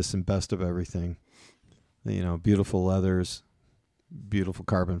and greatest and best of everything. Beautiful leathers, beautiful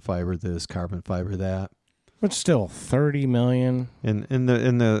carbon fiber this, carbon fiber that. But still, $30 million. And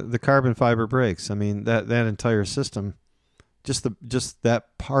the carbon fiber brakes. I mean, that entire system, just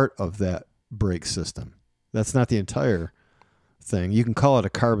that part of that brake system. That's not the entire thing. You can call it a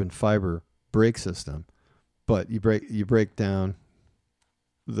carbon fiber brake system, but you break down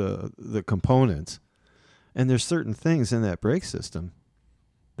the components, and there's certain things in that brake system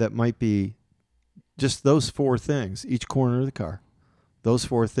that might be just those four things, each corner of the car. Those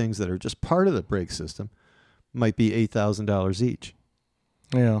four things that are just part of the brake system might be $8,000 each.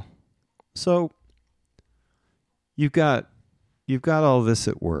 Yeah. So you've got all this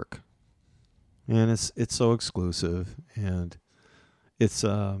at work, and it's so exclusive, and it's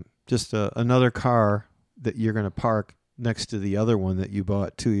just another car that you're going to park next to the other one that you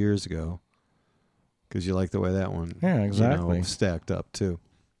bought 2 years ago because you like the way that one stacked up too.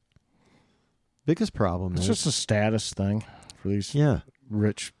 Biggest problem it's just a status thing for these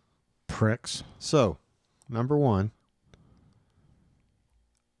rich pricks. So, number one,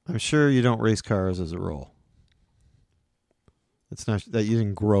 I'm sure you don't race cars as a role. It's not that you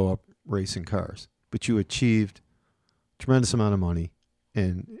didn't grow up racing cars, but you achieved a tremendous amount of money,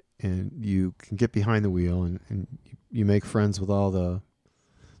 and you can get behind the wheel, and you make friends with all the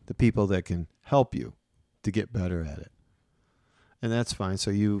people that can help you to get better at it. And that's fine.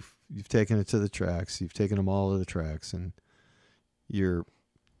 So you've taken it to the tracks. You've taken them all to the tracks, and you're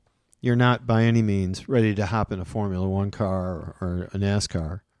not by any means ready to hop in a Formula One car or a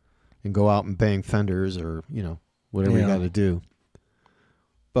NASCAR and go out and bang fenders or whatever you got to do.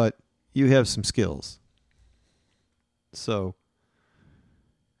 But you have some skills. So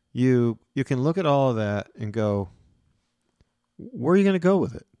you can look at all of that and go, where are you going to go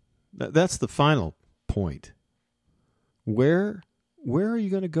with it? That's the final point. Where are you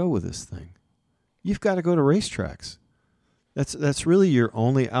going to go with this thing? You've got to go to racetracks. That's really your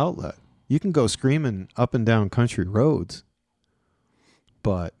only outlet. You can go screaming up and down country roads,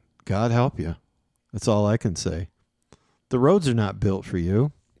 but God help you. That's all I can say. The roads are not built for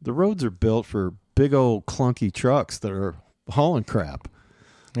you. The roads are built for big old clunky trucks that are hauling crap.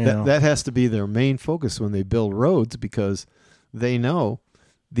 That has to be their main focus when they build roads, because they know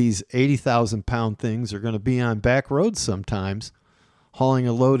these 80,000-pound things are going to be on back roads sometimes, hauling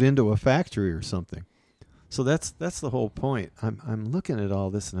a load into a factory or something. So that's the whole point. I'm looking at all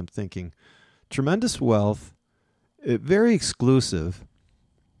this and I'm thinking, tremendous wealth, very exclusive.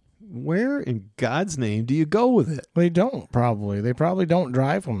 Where in God's name do you go with it? They don't probably. They probably don't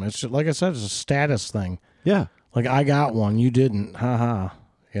drive them. It's just, like I said, it's a status thing. Yeah. Like, I got one, you didn't. Ha ha.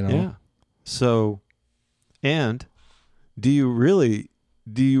 Yeah. So And do you really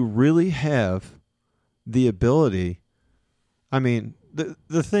have the ability? I mean, the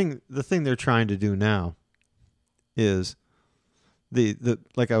thing they're trying to do now is the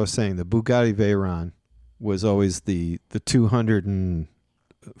like I was saying, the Bugatti Veyron was always the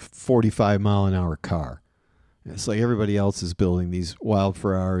 245 mile an hour car. It's like everybody else is building these wild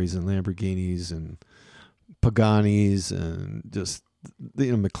Ferraris and Lamborghinis and Paganis and just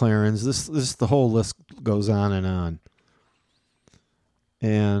McLarens. This the whole list goes on and on.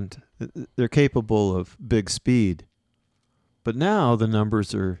 And they're capable of big speed. But now the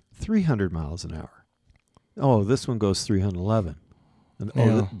numbers are 300 miles an hour. Oh, this one goes 311. And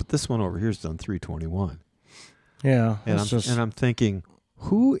but this one over here's done 321. Yeah. And I'm thinking,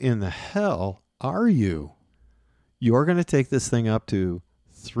 who in the hell are you? You're going to take this thing up to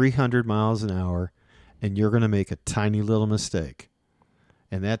 300 miles an hour, and you're going to make a tiny little mistake.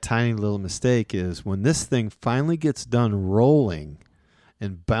 And that tiny little mistake is when this thing finally gets done rolling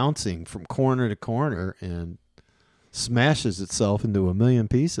and bouncing from corner to corner and smashes itself into a million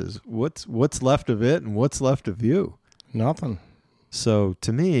pieces, what's left of it and what's left of you? Nothing. So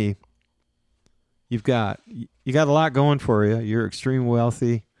to me, you got a lot going for you. You're extremely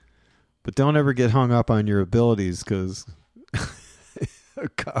wealthy, but don't ever get hung up on your abilities because a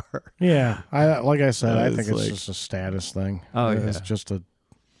car. Yeah, like I said, I think it's just a status thing. Oh yeah, it's just a.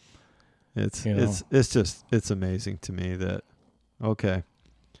 It's amazing to me that okay.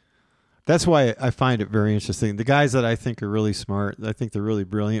 That's why I find it very interesting. The guys that I think are really smart, I think the really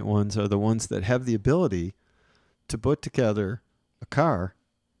brilliant ones, are the ones that have the ability to put together a car.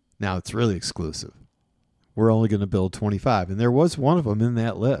 Now it's really exclusive. We're only going to build 25, and there was one of them in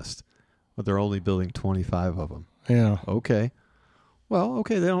that list, but they're only building 25 of them. Yeah. Okay. Well,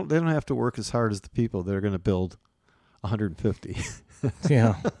 okay, they don't have to work as hard as the people that are going to build 150.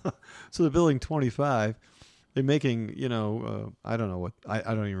 Yeah. So they're building 25. They're making, I don't know what, I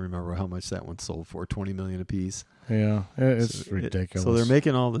don't even remember how much that one sold for, 20 million a piece. Yeah, it's ridiculous. So they're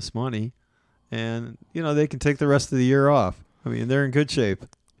making all this money, and, they can take the rest of the year off. I mean, they're in good shape.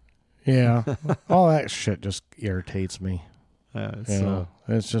 Yeah. All that shit just irritates me.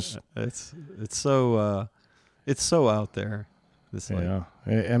 It's just, it's so out there. Yeah.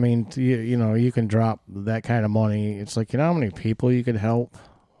 I mean, you can drop that kind of money. It's like, how many people you could help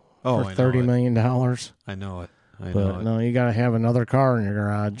for $30 million? I know it. But no, you got to have another car in your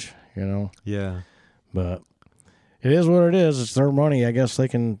garage, Yeah. But it is what it is. It's their money. I guess they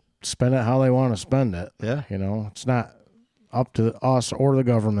can spend it how they want to spend it. Yeah. It's not up to us or the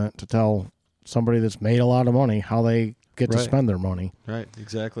government to tell somebody that's made a lot of money how they get to spend their money. Right,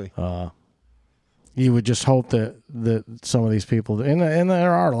 exactly. You would just hope that some of these people, and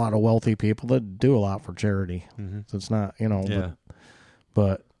there are a lot of wealthy people that do a lot for charity. Mm-hmm. So it's not,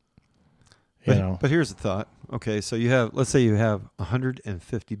 but here's the thought. Okay, so let's say you have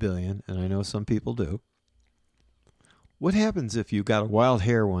 150 billion, and I know some people do. What happens if you got a wild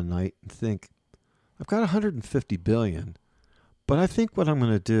hair one night and think, I've got 150 billion, but I think what I'm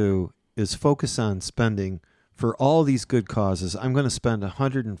going to do is focus on spending for all these good causes. I'm going to spend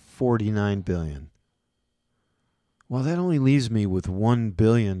 149 billion. Well, that only leaves me with $1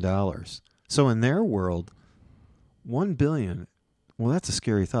 billion. So in their world, 1 billion, well, that's a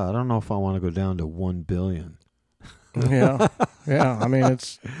scary thought. I don't know if I want to go down to 1 billion. Yeah. Yeah. I mean,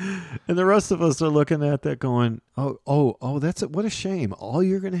 it's. And the rest of us are looking at that going, what a shame. All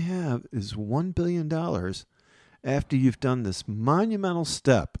you're going to have is $1 billion after you've done this monumental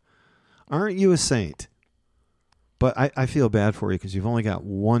step. Aren't you a saint? But I feel bad for you because you've only got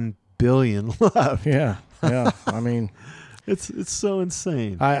 1 billion left. Yeah. Yeah. I mean, it's so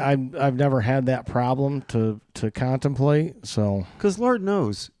insane. I've never had that problem to contemplate. So, because Lord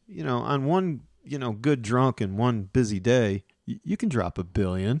knows, on one, good drunk and one busy day, you can drop $1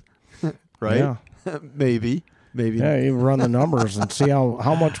 billion, right? Yeah. Maybe. Yeah, you run the numbers and see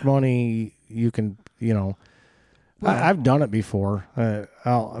how much money you can, Well, I've done it before.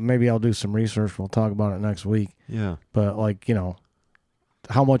 I'll do some research. We'll talk about it next week. Yeah. But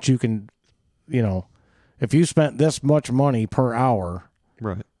how much you can, if you spent this much money per hour,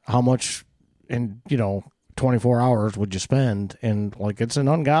 right? How much in 24 hours would you spend? And it's an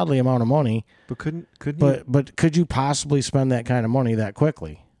ungodly amount of money. But couldn't but could you possibly spend that kind of money that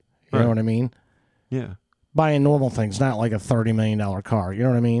quickly? You know what I mean? Yeah. Buying normal things, not like a $30 million car. You know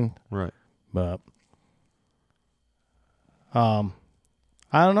what I mean? Right. But I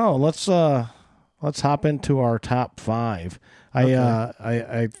don't know. Let's hop into our top 5. Okay.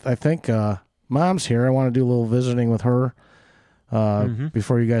 I think Mom's here. I want to do a little visiting with her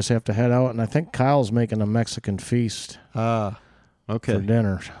before you guys have to head out. And I think Kyle's making a Mexican feast okay. for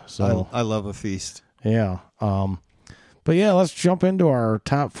dinner. So I love a feast. Yeah. But yeah, let's jump into our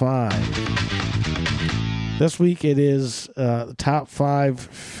top 5. This week it is the top 5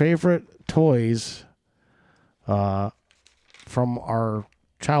 favorite toys from our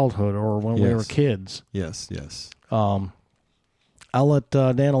childhood or when we were kids. Yes, yes. I'll let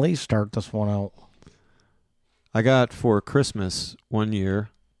Dan Elise start this one out. I got for Christmas one year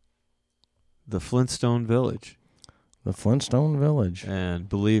the Flintstone Village. The Flintstone Village. And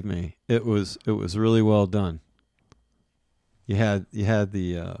believe me, it was really well done. You had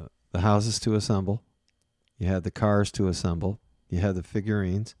the houses to assemble, you had the cars to assemble, you had the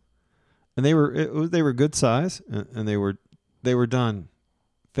figurines, and they were good size, and they were done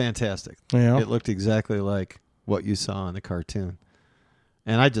fantastic. Yeah. It looked exactly like what you saw in the cartoon,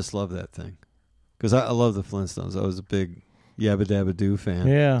 and I just love that thing because I love the Flintstones. I was a big Yabba Dabba Doo fan.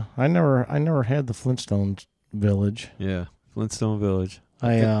 Yeah, I never had the Flintstones Village. Yeah, Flintstone Village.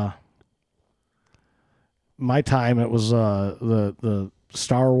 My time it was the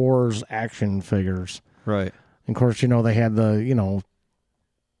Star Wars action figures. Right. And of course, they had the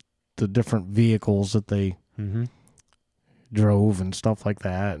different vehicles that they drove and stuff like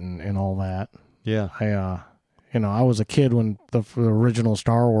that and all that. Yeah. I was a kid when the original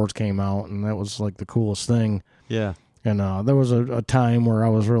Star Wars came out, and that was like the coolest thing. Yeah. And there was a time where I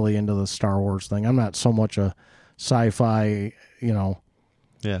was really into the Star Wars thing. I'm not so much a sci-fi,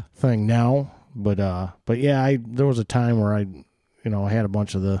 thing now, but yeah, there was a time where I had a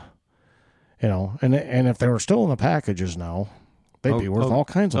bunch of the, and if they were still in the packages now, they'd be worth all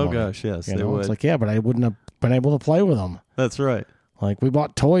kinds of money. Oh gosh, yes, they would. It's like, yeah, but I wouldn't have been able to play with them. That's right. Like, we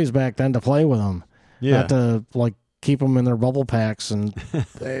bought toys back then to play with them, not to like keep them in their bubble packs and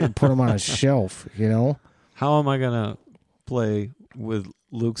put them on a shelf. How am I gonna play with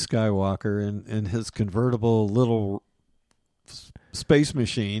Luke Skywalker in his convertible little space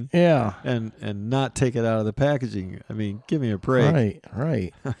machine? Yeah, and not take it out of the packaging. I mean, give me a break.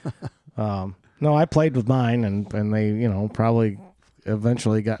 Right. No, I played with mine, and they probably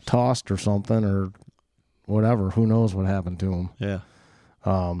eventually got tossed or something or whatever. Who knows what happened to them? Yeah.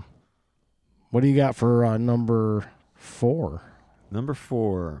 What do you got for number 4? Number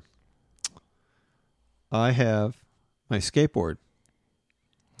 4. I have my skateboard.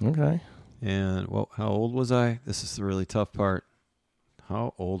 Okay. And how old was I? This is the really tough part.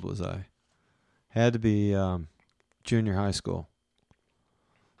 How old was I? Had to be junior high school.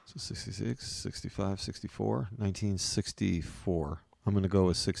 So 66, 65, 64, 1964. I'm going to go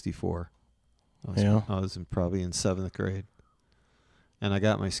with 64. I was probably in 7th grade. And I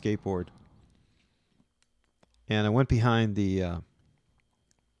got my skateboard. And I went behind the,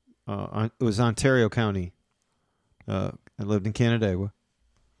 it was Ontario County. I lived in Canandaigua,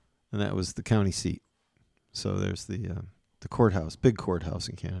 and that was the county seat. So there's the courthouse, big courthouse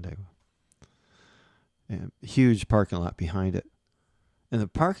in Canandaigua. And huge parking lot behind it. And the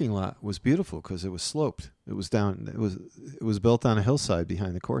parking lot was beautiful because it was sloped. It was down. It was built on a hillside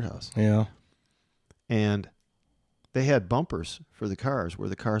behind the courthouse. Yeah. And they had bumpers for the cars where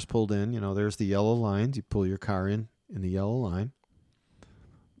the cars pulled in. There's the yellow lines. You pull your car in the yellow line,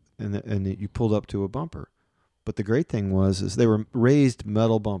 and you pulled up to a bumper. But the great thing is they were raised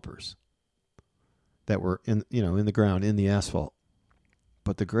metal bumpers that were in the ground, in the asphalt.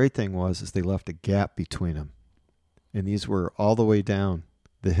 But the great thing is they left a gap between them. And these were all the way down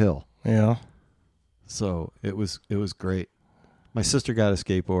the hill. Yeah. So it was great. My sister got a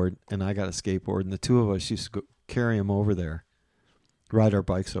skateboard, and I got a skateboard, and the two of us used to go carry them over there, ride our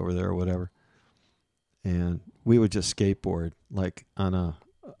bikes over there or whatever. And we would just skateboard like on a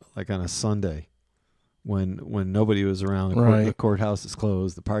Sunday when nobody was around. The courthouse is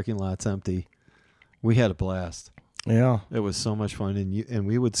closed, the parking lot's empty. We had a blast. Yeah, it was so much fun, and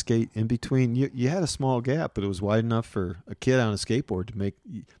we would skate in between. You had a small gap, but it was wide enough for a kid on a skateboard to make.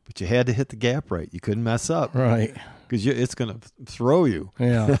 But you had to hit the gap right. You couldn't mess up, right? Because it's going to throw you.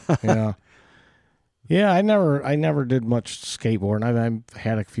 Yeah, yeah, yeah. I never did much skateboarding. I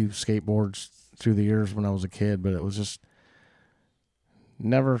had a few skateboards through the years when I was a kid, but it was just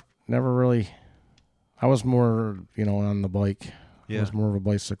never really. I was more, on the bike. Yeah. I was more of a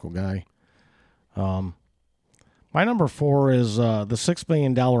bicycle guy. My number 4 is the $6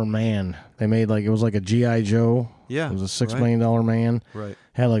 Million Man. They made it was like a G.I. Joe. Yeah. It was a $6 Million Man. Right.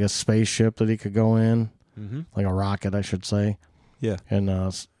 Had like a spaceship that he could go in. Mm-hmm. Like a rocket, I should say. Yeah. And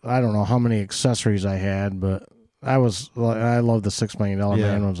I don't know how many accessories I had, but I loved the $6 Million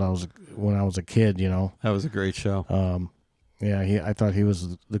Man when I was a kid, That was a great show. I thought he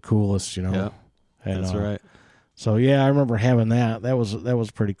was the coolest, Yeah. And, that's right. So yeah, I remember having that. That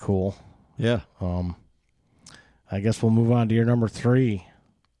was pretty cool. Yeah. I guess we'll move on to your number 3.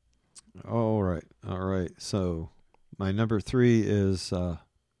 All right. So my number 3 is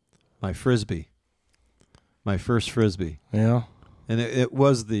my Frisbee. My first Frisbee. Yeah. And it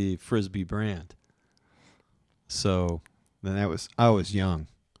was the Frisbee brand. So then I was young.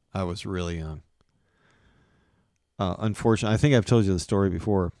 I was really young. Unfortunately, I think I've told you the story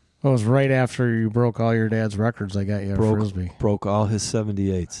before. It was right after you broke all your dad's records. I got you a Frisbee. Broke all his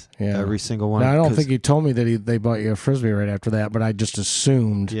 78s. Yeah. Every single one. Now, I don't think you told me that they bought you a Frisbee right after that, but I just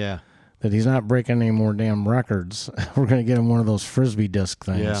assumed that he's not breaking any more damn records. We're going to get him one of those Frisbee disc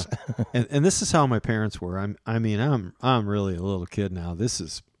things. Yeah. and this is how my parents were. I'm really a little kid now. This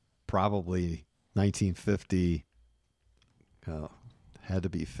is probably 1950. Had to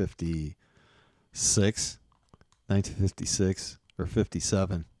be 1956 or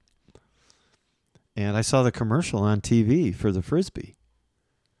 57. And I saw the commercial on TV for the Frisbee.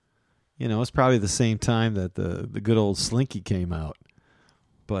 You know, it's probably the same time that the good old Slinky came out.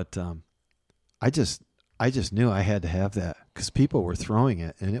 But I just knew I had to have that because people were throwing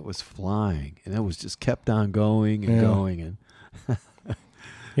it and it was flying and it was just kept on going and going. And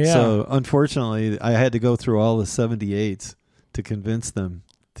So unfortunately, I had to go through all the 78s to convince them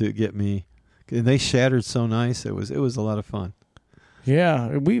to get me. And they shattered so nice. It was a lot of fun.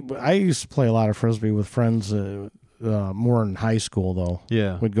 Yeah, I used to play a lot of Frisbee with friends more in high school, though.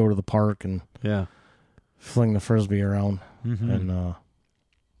 Yeah. We'd go to the park and fling the Frisbee around. Mm-hmm. And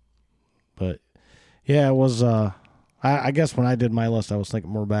but, yeah, it was, I guess when I did my list, I was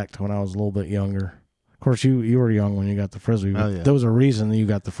thinking more back to when I was a little bit younger. Of course, you were young when you got the Frisbee. But there was a reason that you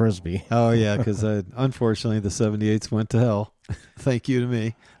got the Frisbee. Oh, yeah, because unfortunately the 78s went to hell. Thank you to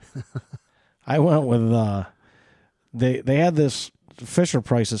me. I went with, they had this Fisher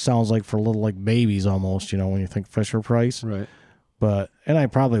Price, it sounds like, for little like babies almost, you know, when you think Fisher Price. Right. And I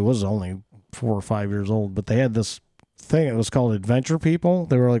probably was only 4 or 5 years old, but they had this thing, it was called Adventure People.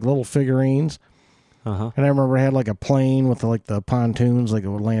 They were like little figurines. Uh-huh. And I remember it had like a plane with like the pontoons, like it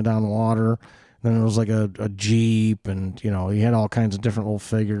would land on water. Then it was like a Jeep, and, you know, you had all kinds of different little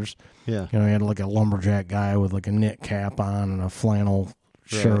figures. Yeah. You know, you had like a lumberjack guy with like a knit cap on and a flannel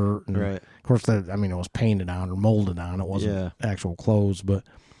shirt. And right. Of course, it was painted on or molded on. It wasn't actual clothes. But,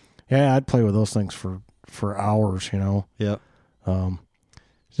 yeah, I'd play with those things for hours, you know. Yep.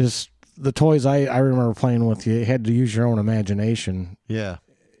 Just the toys I remember playing with, you had to use your own imagination. Yeah.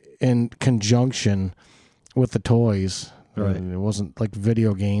 In conjunction with the toys. Right. It wasn't like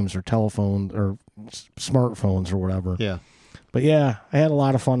video games or telephones or smartphones or whatever. Yeah. But yeah, I had a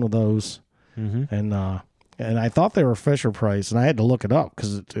lot of fun with those. Mm-hmm. And I thought they were Fisher Price, and I had to look it up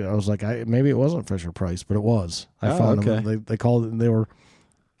because I was like, maybe it wasn't Fisher Price, but it was. I found them. They call them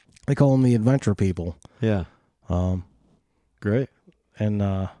the Adventure People. Yeah. Great. And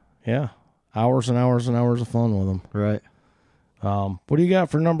hours and hours and hours of fun with them. Right. What do you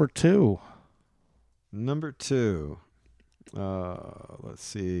got for number 2? Number 2. Let's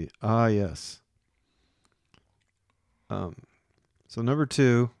see. Yes. So number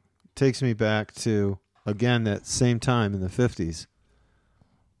 2 takes me back to, again, that same time in the 50s.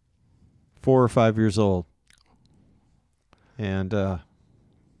 4 or 5 years old. And the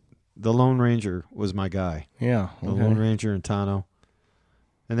Lone Ranger was my guy. Yeah. Okay. The Lone Ranger and Tonto.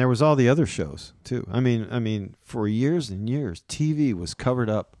 And there was all the other shows, too. I mean, for years and years, TV was covered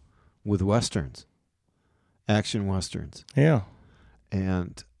up with Westerns. Action Westerns. Yeah.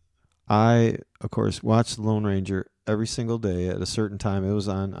 And I, of course, watched The Lone Ranger every single day at a certain time.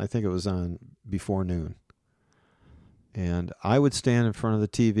 I think it was on before noon. And I would stand in front of the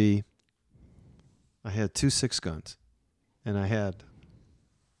TV. I had 2 6-guns. And I had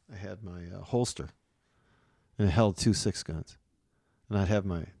my holster. And it held 2 6-guns. And I'd have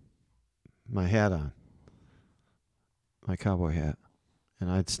my hat on. My cowboy hat. And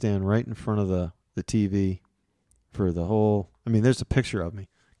I'd stand right in front of the TV for the whole. There's a picture of me.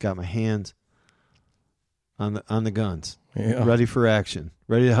 Got my hands on the guns, ready for action,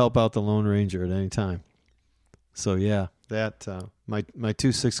 ready to help out the Lone Ranger at any time. So yeah, that my 2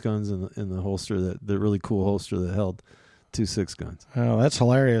 6-guns in the holster, the really cool holster that held 2 6-guns. Oh, that's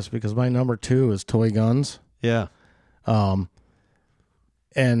hilarious because my number 2 is toy guns. Yeah.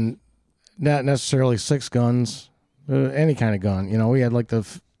 And not necessarily 6 guns, any kind of gun. You know, we had like the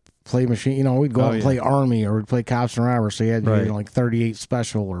play machine. You know, we'd go out and play Army or we'd play Cops and Robbers. So you had like 38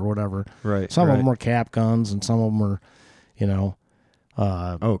 Special or whatever. Right. Some of them were cap guns and some of them were, you know.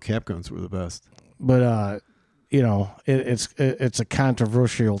 Cap guns were the best. But you know, it's a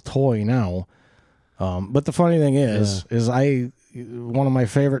controversial toy now. But the funny thing is one of my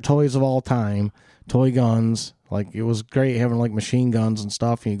favorite toys of all time, toy guns. Like, it was great having like machine guns and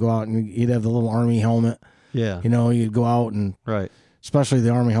stuff. And you go out and you'd have the little Army helmet. Yeah. You know, you'd go out and especially the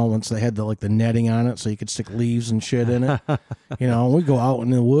Army helmets. They had the netting on it, so you could stick leaves and shit in it. We go out in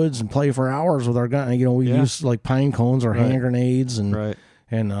the woods and play for hours with our gun. We use like pine cones or hand grenades and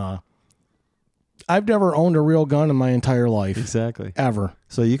I've never owned a real gun in my entire life. Exactly. Ever.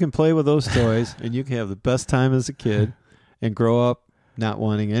 So you can play with those toys, and you can have the best time as a kid, and grow up not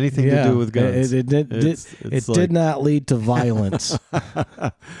wanting anything to do with guns. It did not lead to violence.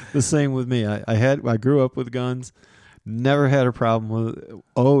 The same with me. I grew up with guns, never had a problem with it.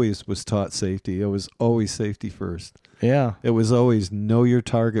 Always was taught safety. It was always safety first. Yeah. It was always know your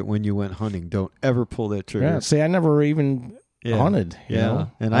target when you went hunting. Don't ever pull that trigger. Yeah. See, I never even hunted. You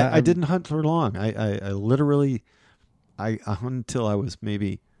know? And I didn't hunt for long. I literally hunted until I was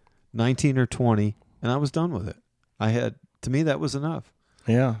maybe 19 or 20, and I was done with it. To me, that was enough.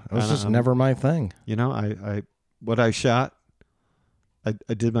 Yeah, it was just never my thing. What I shot,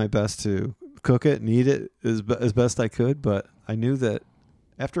 I did my best to cook it and eat it as best I could, but I knew that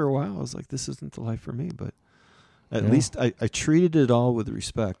after a while, I was like, this isn't the life for me. But at least I treated it all with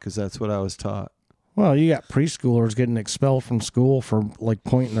respect, because that's what I was taught. Well, you got preschoolers getting expelled from school for like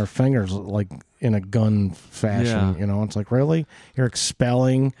pointing their fingers like in a gun fashion. It's like, really? You're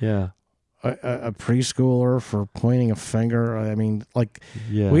expelling a preschooler for pointing a finger? I mean,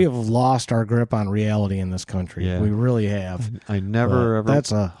 we have lost our grip on reality in this country. Yeah. We really have. I never ever.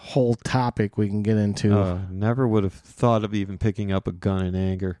 That's a whole topic we can get into. Never would have thought of even picking up a gun in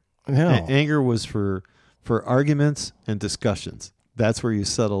anger. No. Anger was for arguments and discussions. That's where you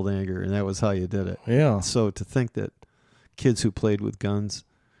settled anger, and that was how you did it. Yeah. So to think that kids who played with guns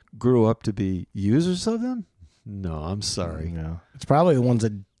grew up to be users of them? No, I'm sorry. Yeah. It's probably the ones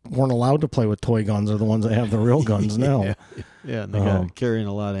that weren't allowed to play with toy guns are the ones that have the real guns now. Yeah, and they got carrying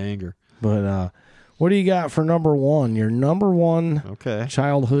a lot of anger. But what do you got for number one? Your number one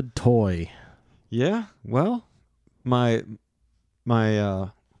childhood toy. Yeah, well, my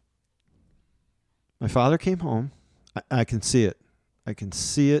father came home. I can see it. I can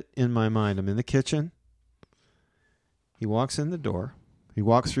see it in my mind. I'm in the kitchen. He walks in the door. He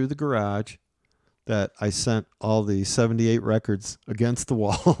walks through the garage that I sent all the 78 records against the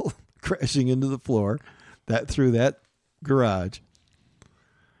wall, crashing into the floor, through that garage.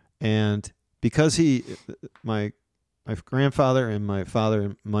 And because my grandfather and my father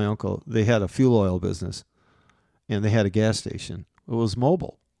and my uncle, they had a fuel oil business, and they had a gas station. It was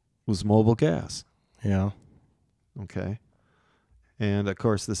mobile. It was mobile gas. Yeah. Okay. And of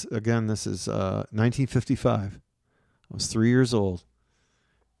course, this is 1955. I was 3 years old,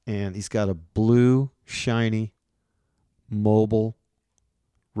 and he's got a blue, shiny, mobile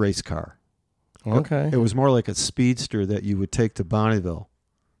race car. Okay. It was more like a speedster that you would take to Bonneville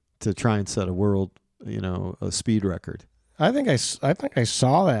to try and set a world, a speed record. I think I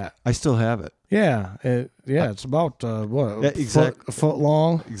saw that. I still have it. Yeah. It's about a foot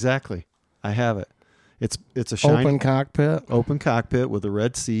long. Exactly. I have it. It's a shiny, open cockpit with a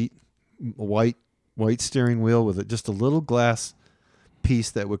red seat, a white steering wheel with just a little glass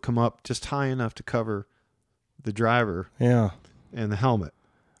piece that would come up just high enough to cover the driver. Yeah. And the helmet.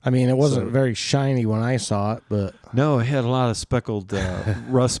 I mean, it wasn't very shiny when I saw it, but no, it had a lot of speckled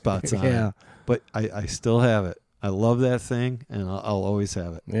rust spots on it. But I still have it. I love that thing, and I'll always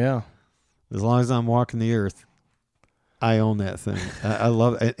have it. Yeah. As long as I'm walking the earth, I own that thing. I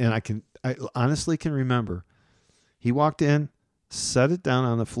love it, and I honestly can remember. He walked in, set it down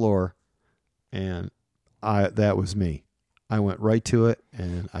on the floor, and that was me. I went right to it,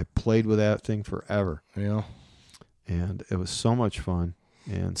 and I played with that thing forever. Yeah. And it was so much fun.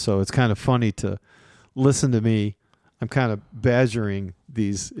 And so it's kind of funny to listen to me. I'm kind of badgering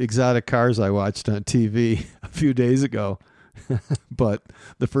these exotic cars I watched on TV a few days ago. But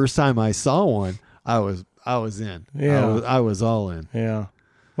the first time I saw one, I was in. Yeah. I was all in. Yeah.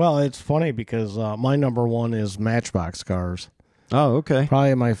 Well, it's funny because my number one is Matchbox cars. Oh, okay.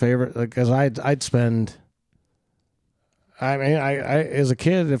 Probably my favorite, because I'd spend. I mean, I as a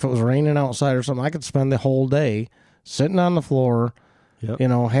kid, if it was raining outside or something, I could spend the whole day sitting on the floor,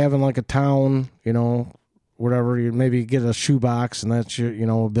 having like a town, whatever. You maybe get a shoebox, and that's your,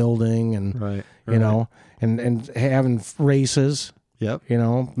 a building, and and having races. Yep.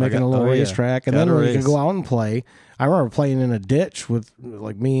 Making a little racetrack, and then we could go out and play. I remember playing in a ditch with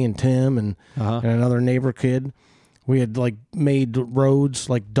like me and Tim and another neighbor kid. We had like made roads,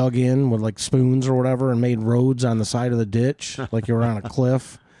 like dug in with like spoons or whatever, and made roads on the side of the ditch, like you were on a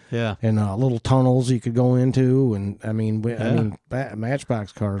cliff. Yeah. And little tunnels you could go into, and I mean,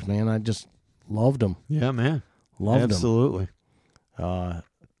 Matchbox cars, man. I just loved them. Yeah, man. Loved Absolutely. them.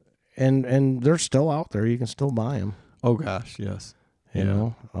 And they're still out there. You can still buy them. Oh gosh, yes. You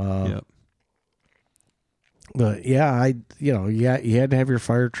know. Yep. But yeah, you had to have your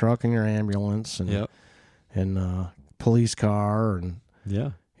fire truck and your ambulance and police car and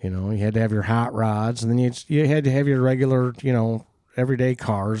you had to have your hot rods, and then you had to have your regular everyday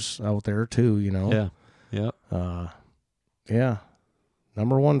cars out there too.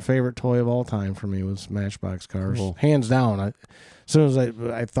 Number one favorite toy of all time for me was Matchbox cars, hands down. As soon as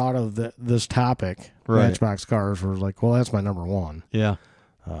I thought of this topic, Matchbox cars was like, well, that's my number one. Yeah.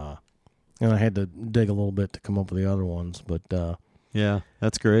 And I had to dig a little bit to come up with the other ones, but yeah,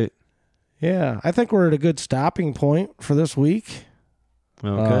 that's great. Yeah, I think we're at a good stopping point for this week.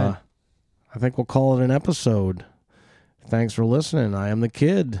 Okay. I think we'll call it an episode. Thanks for listening. I am the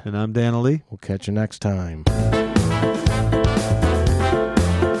Kid. And I'm Dan Ali. We'll catch you next time.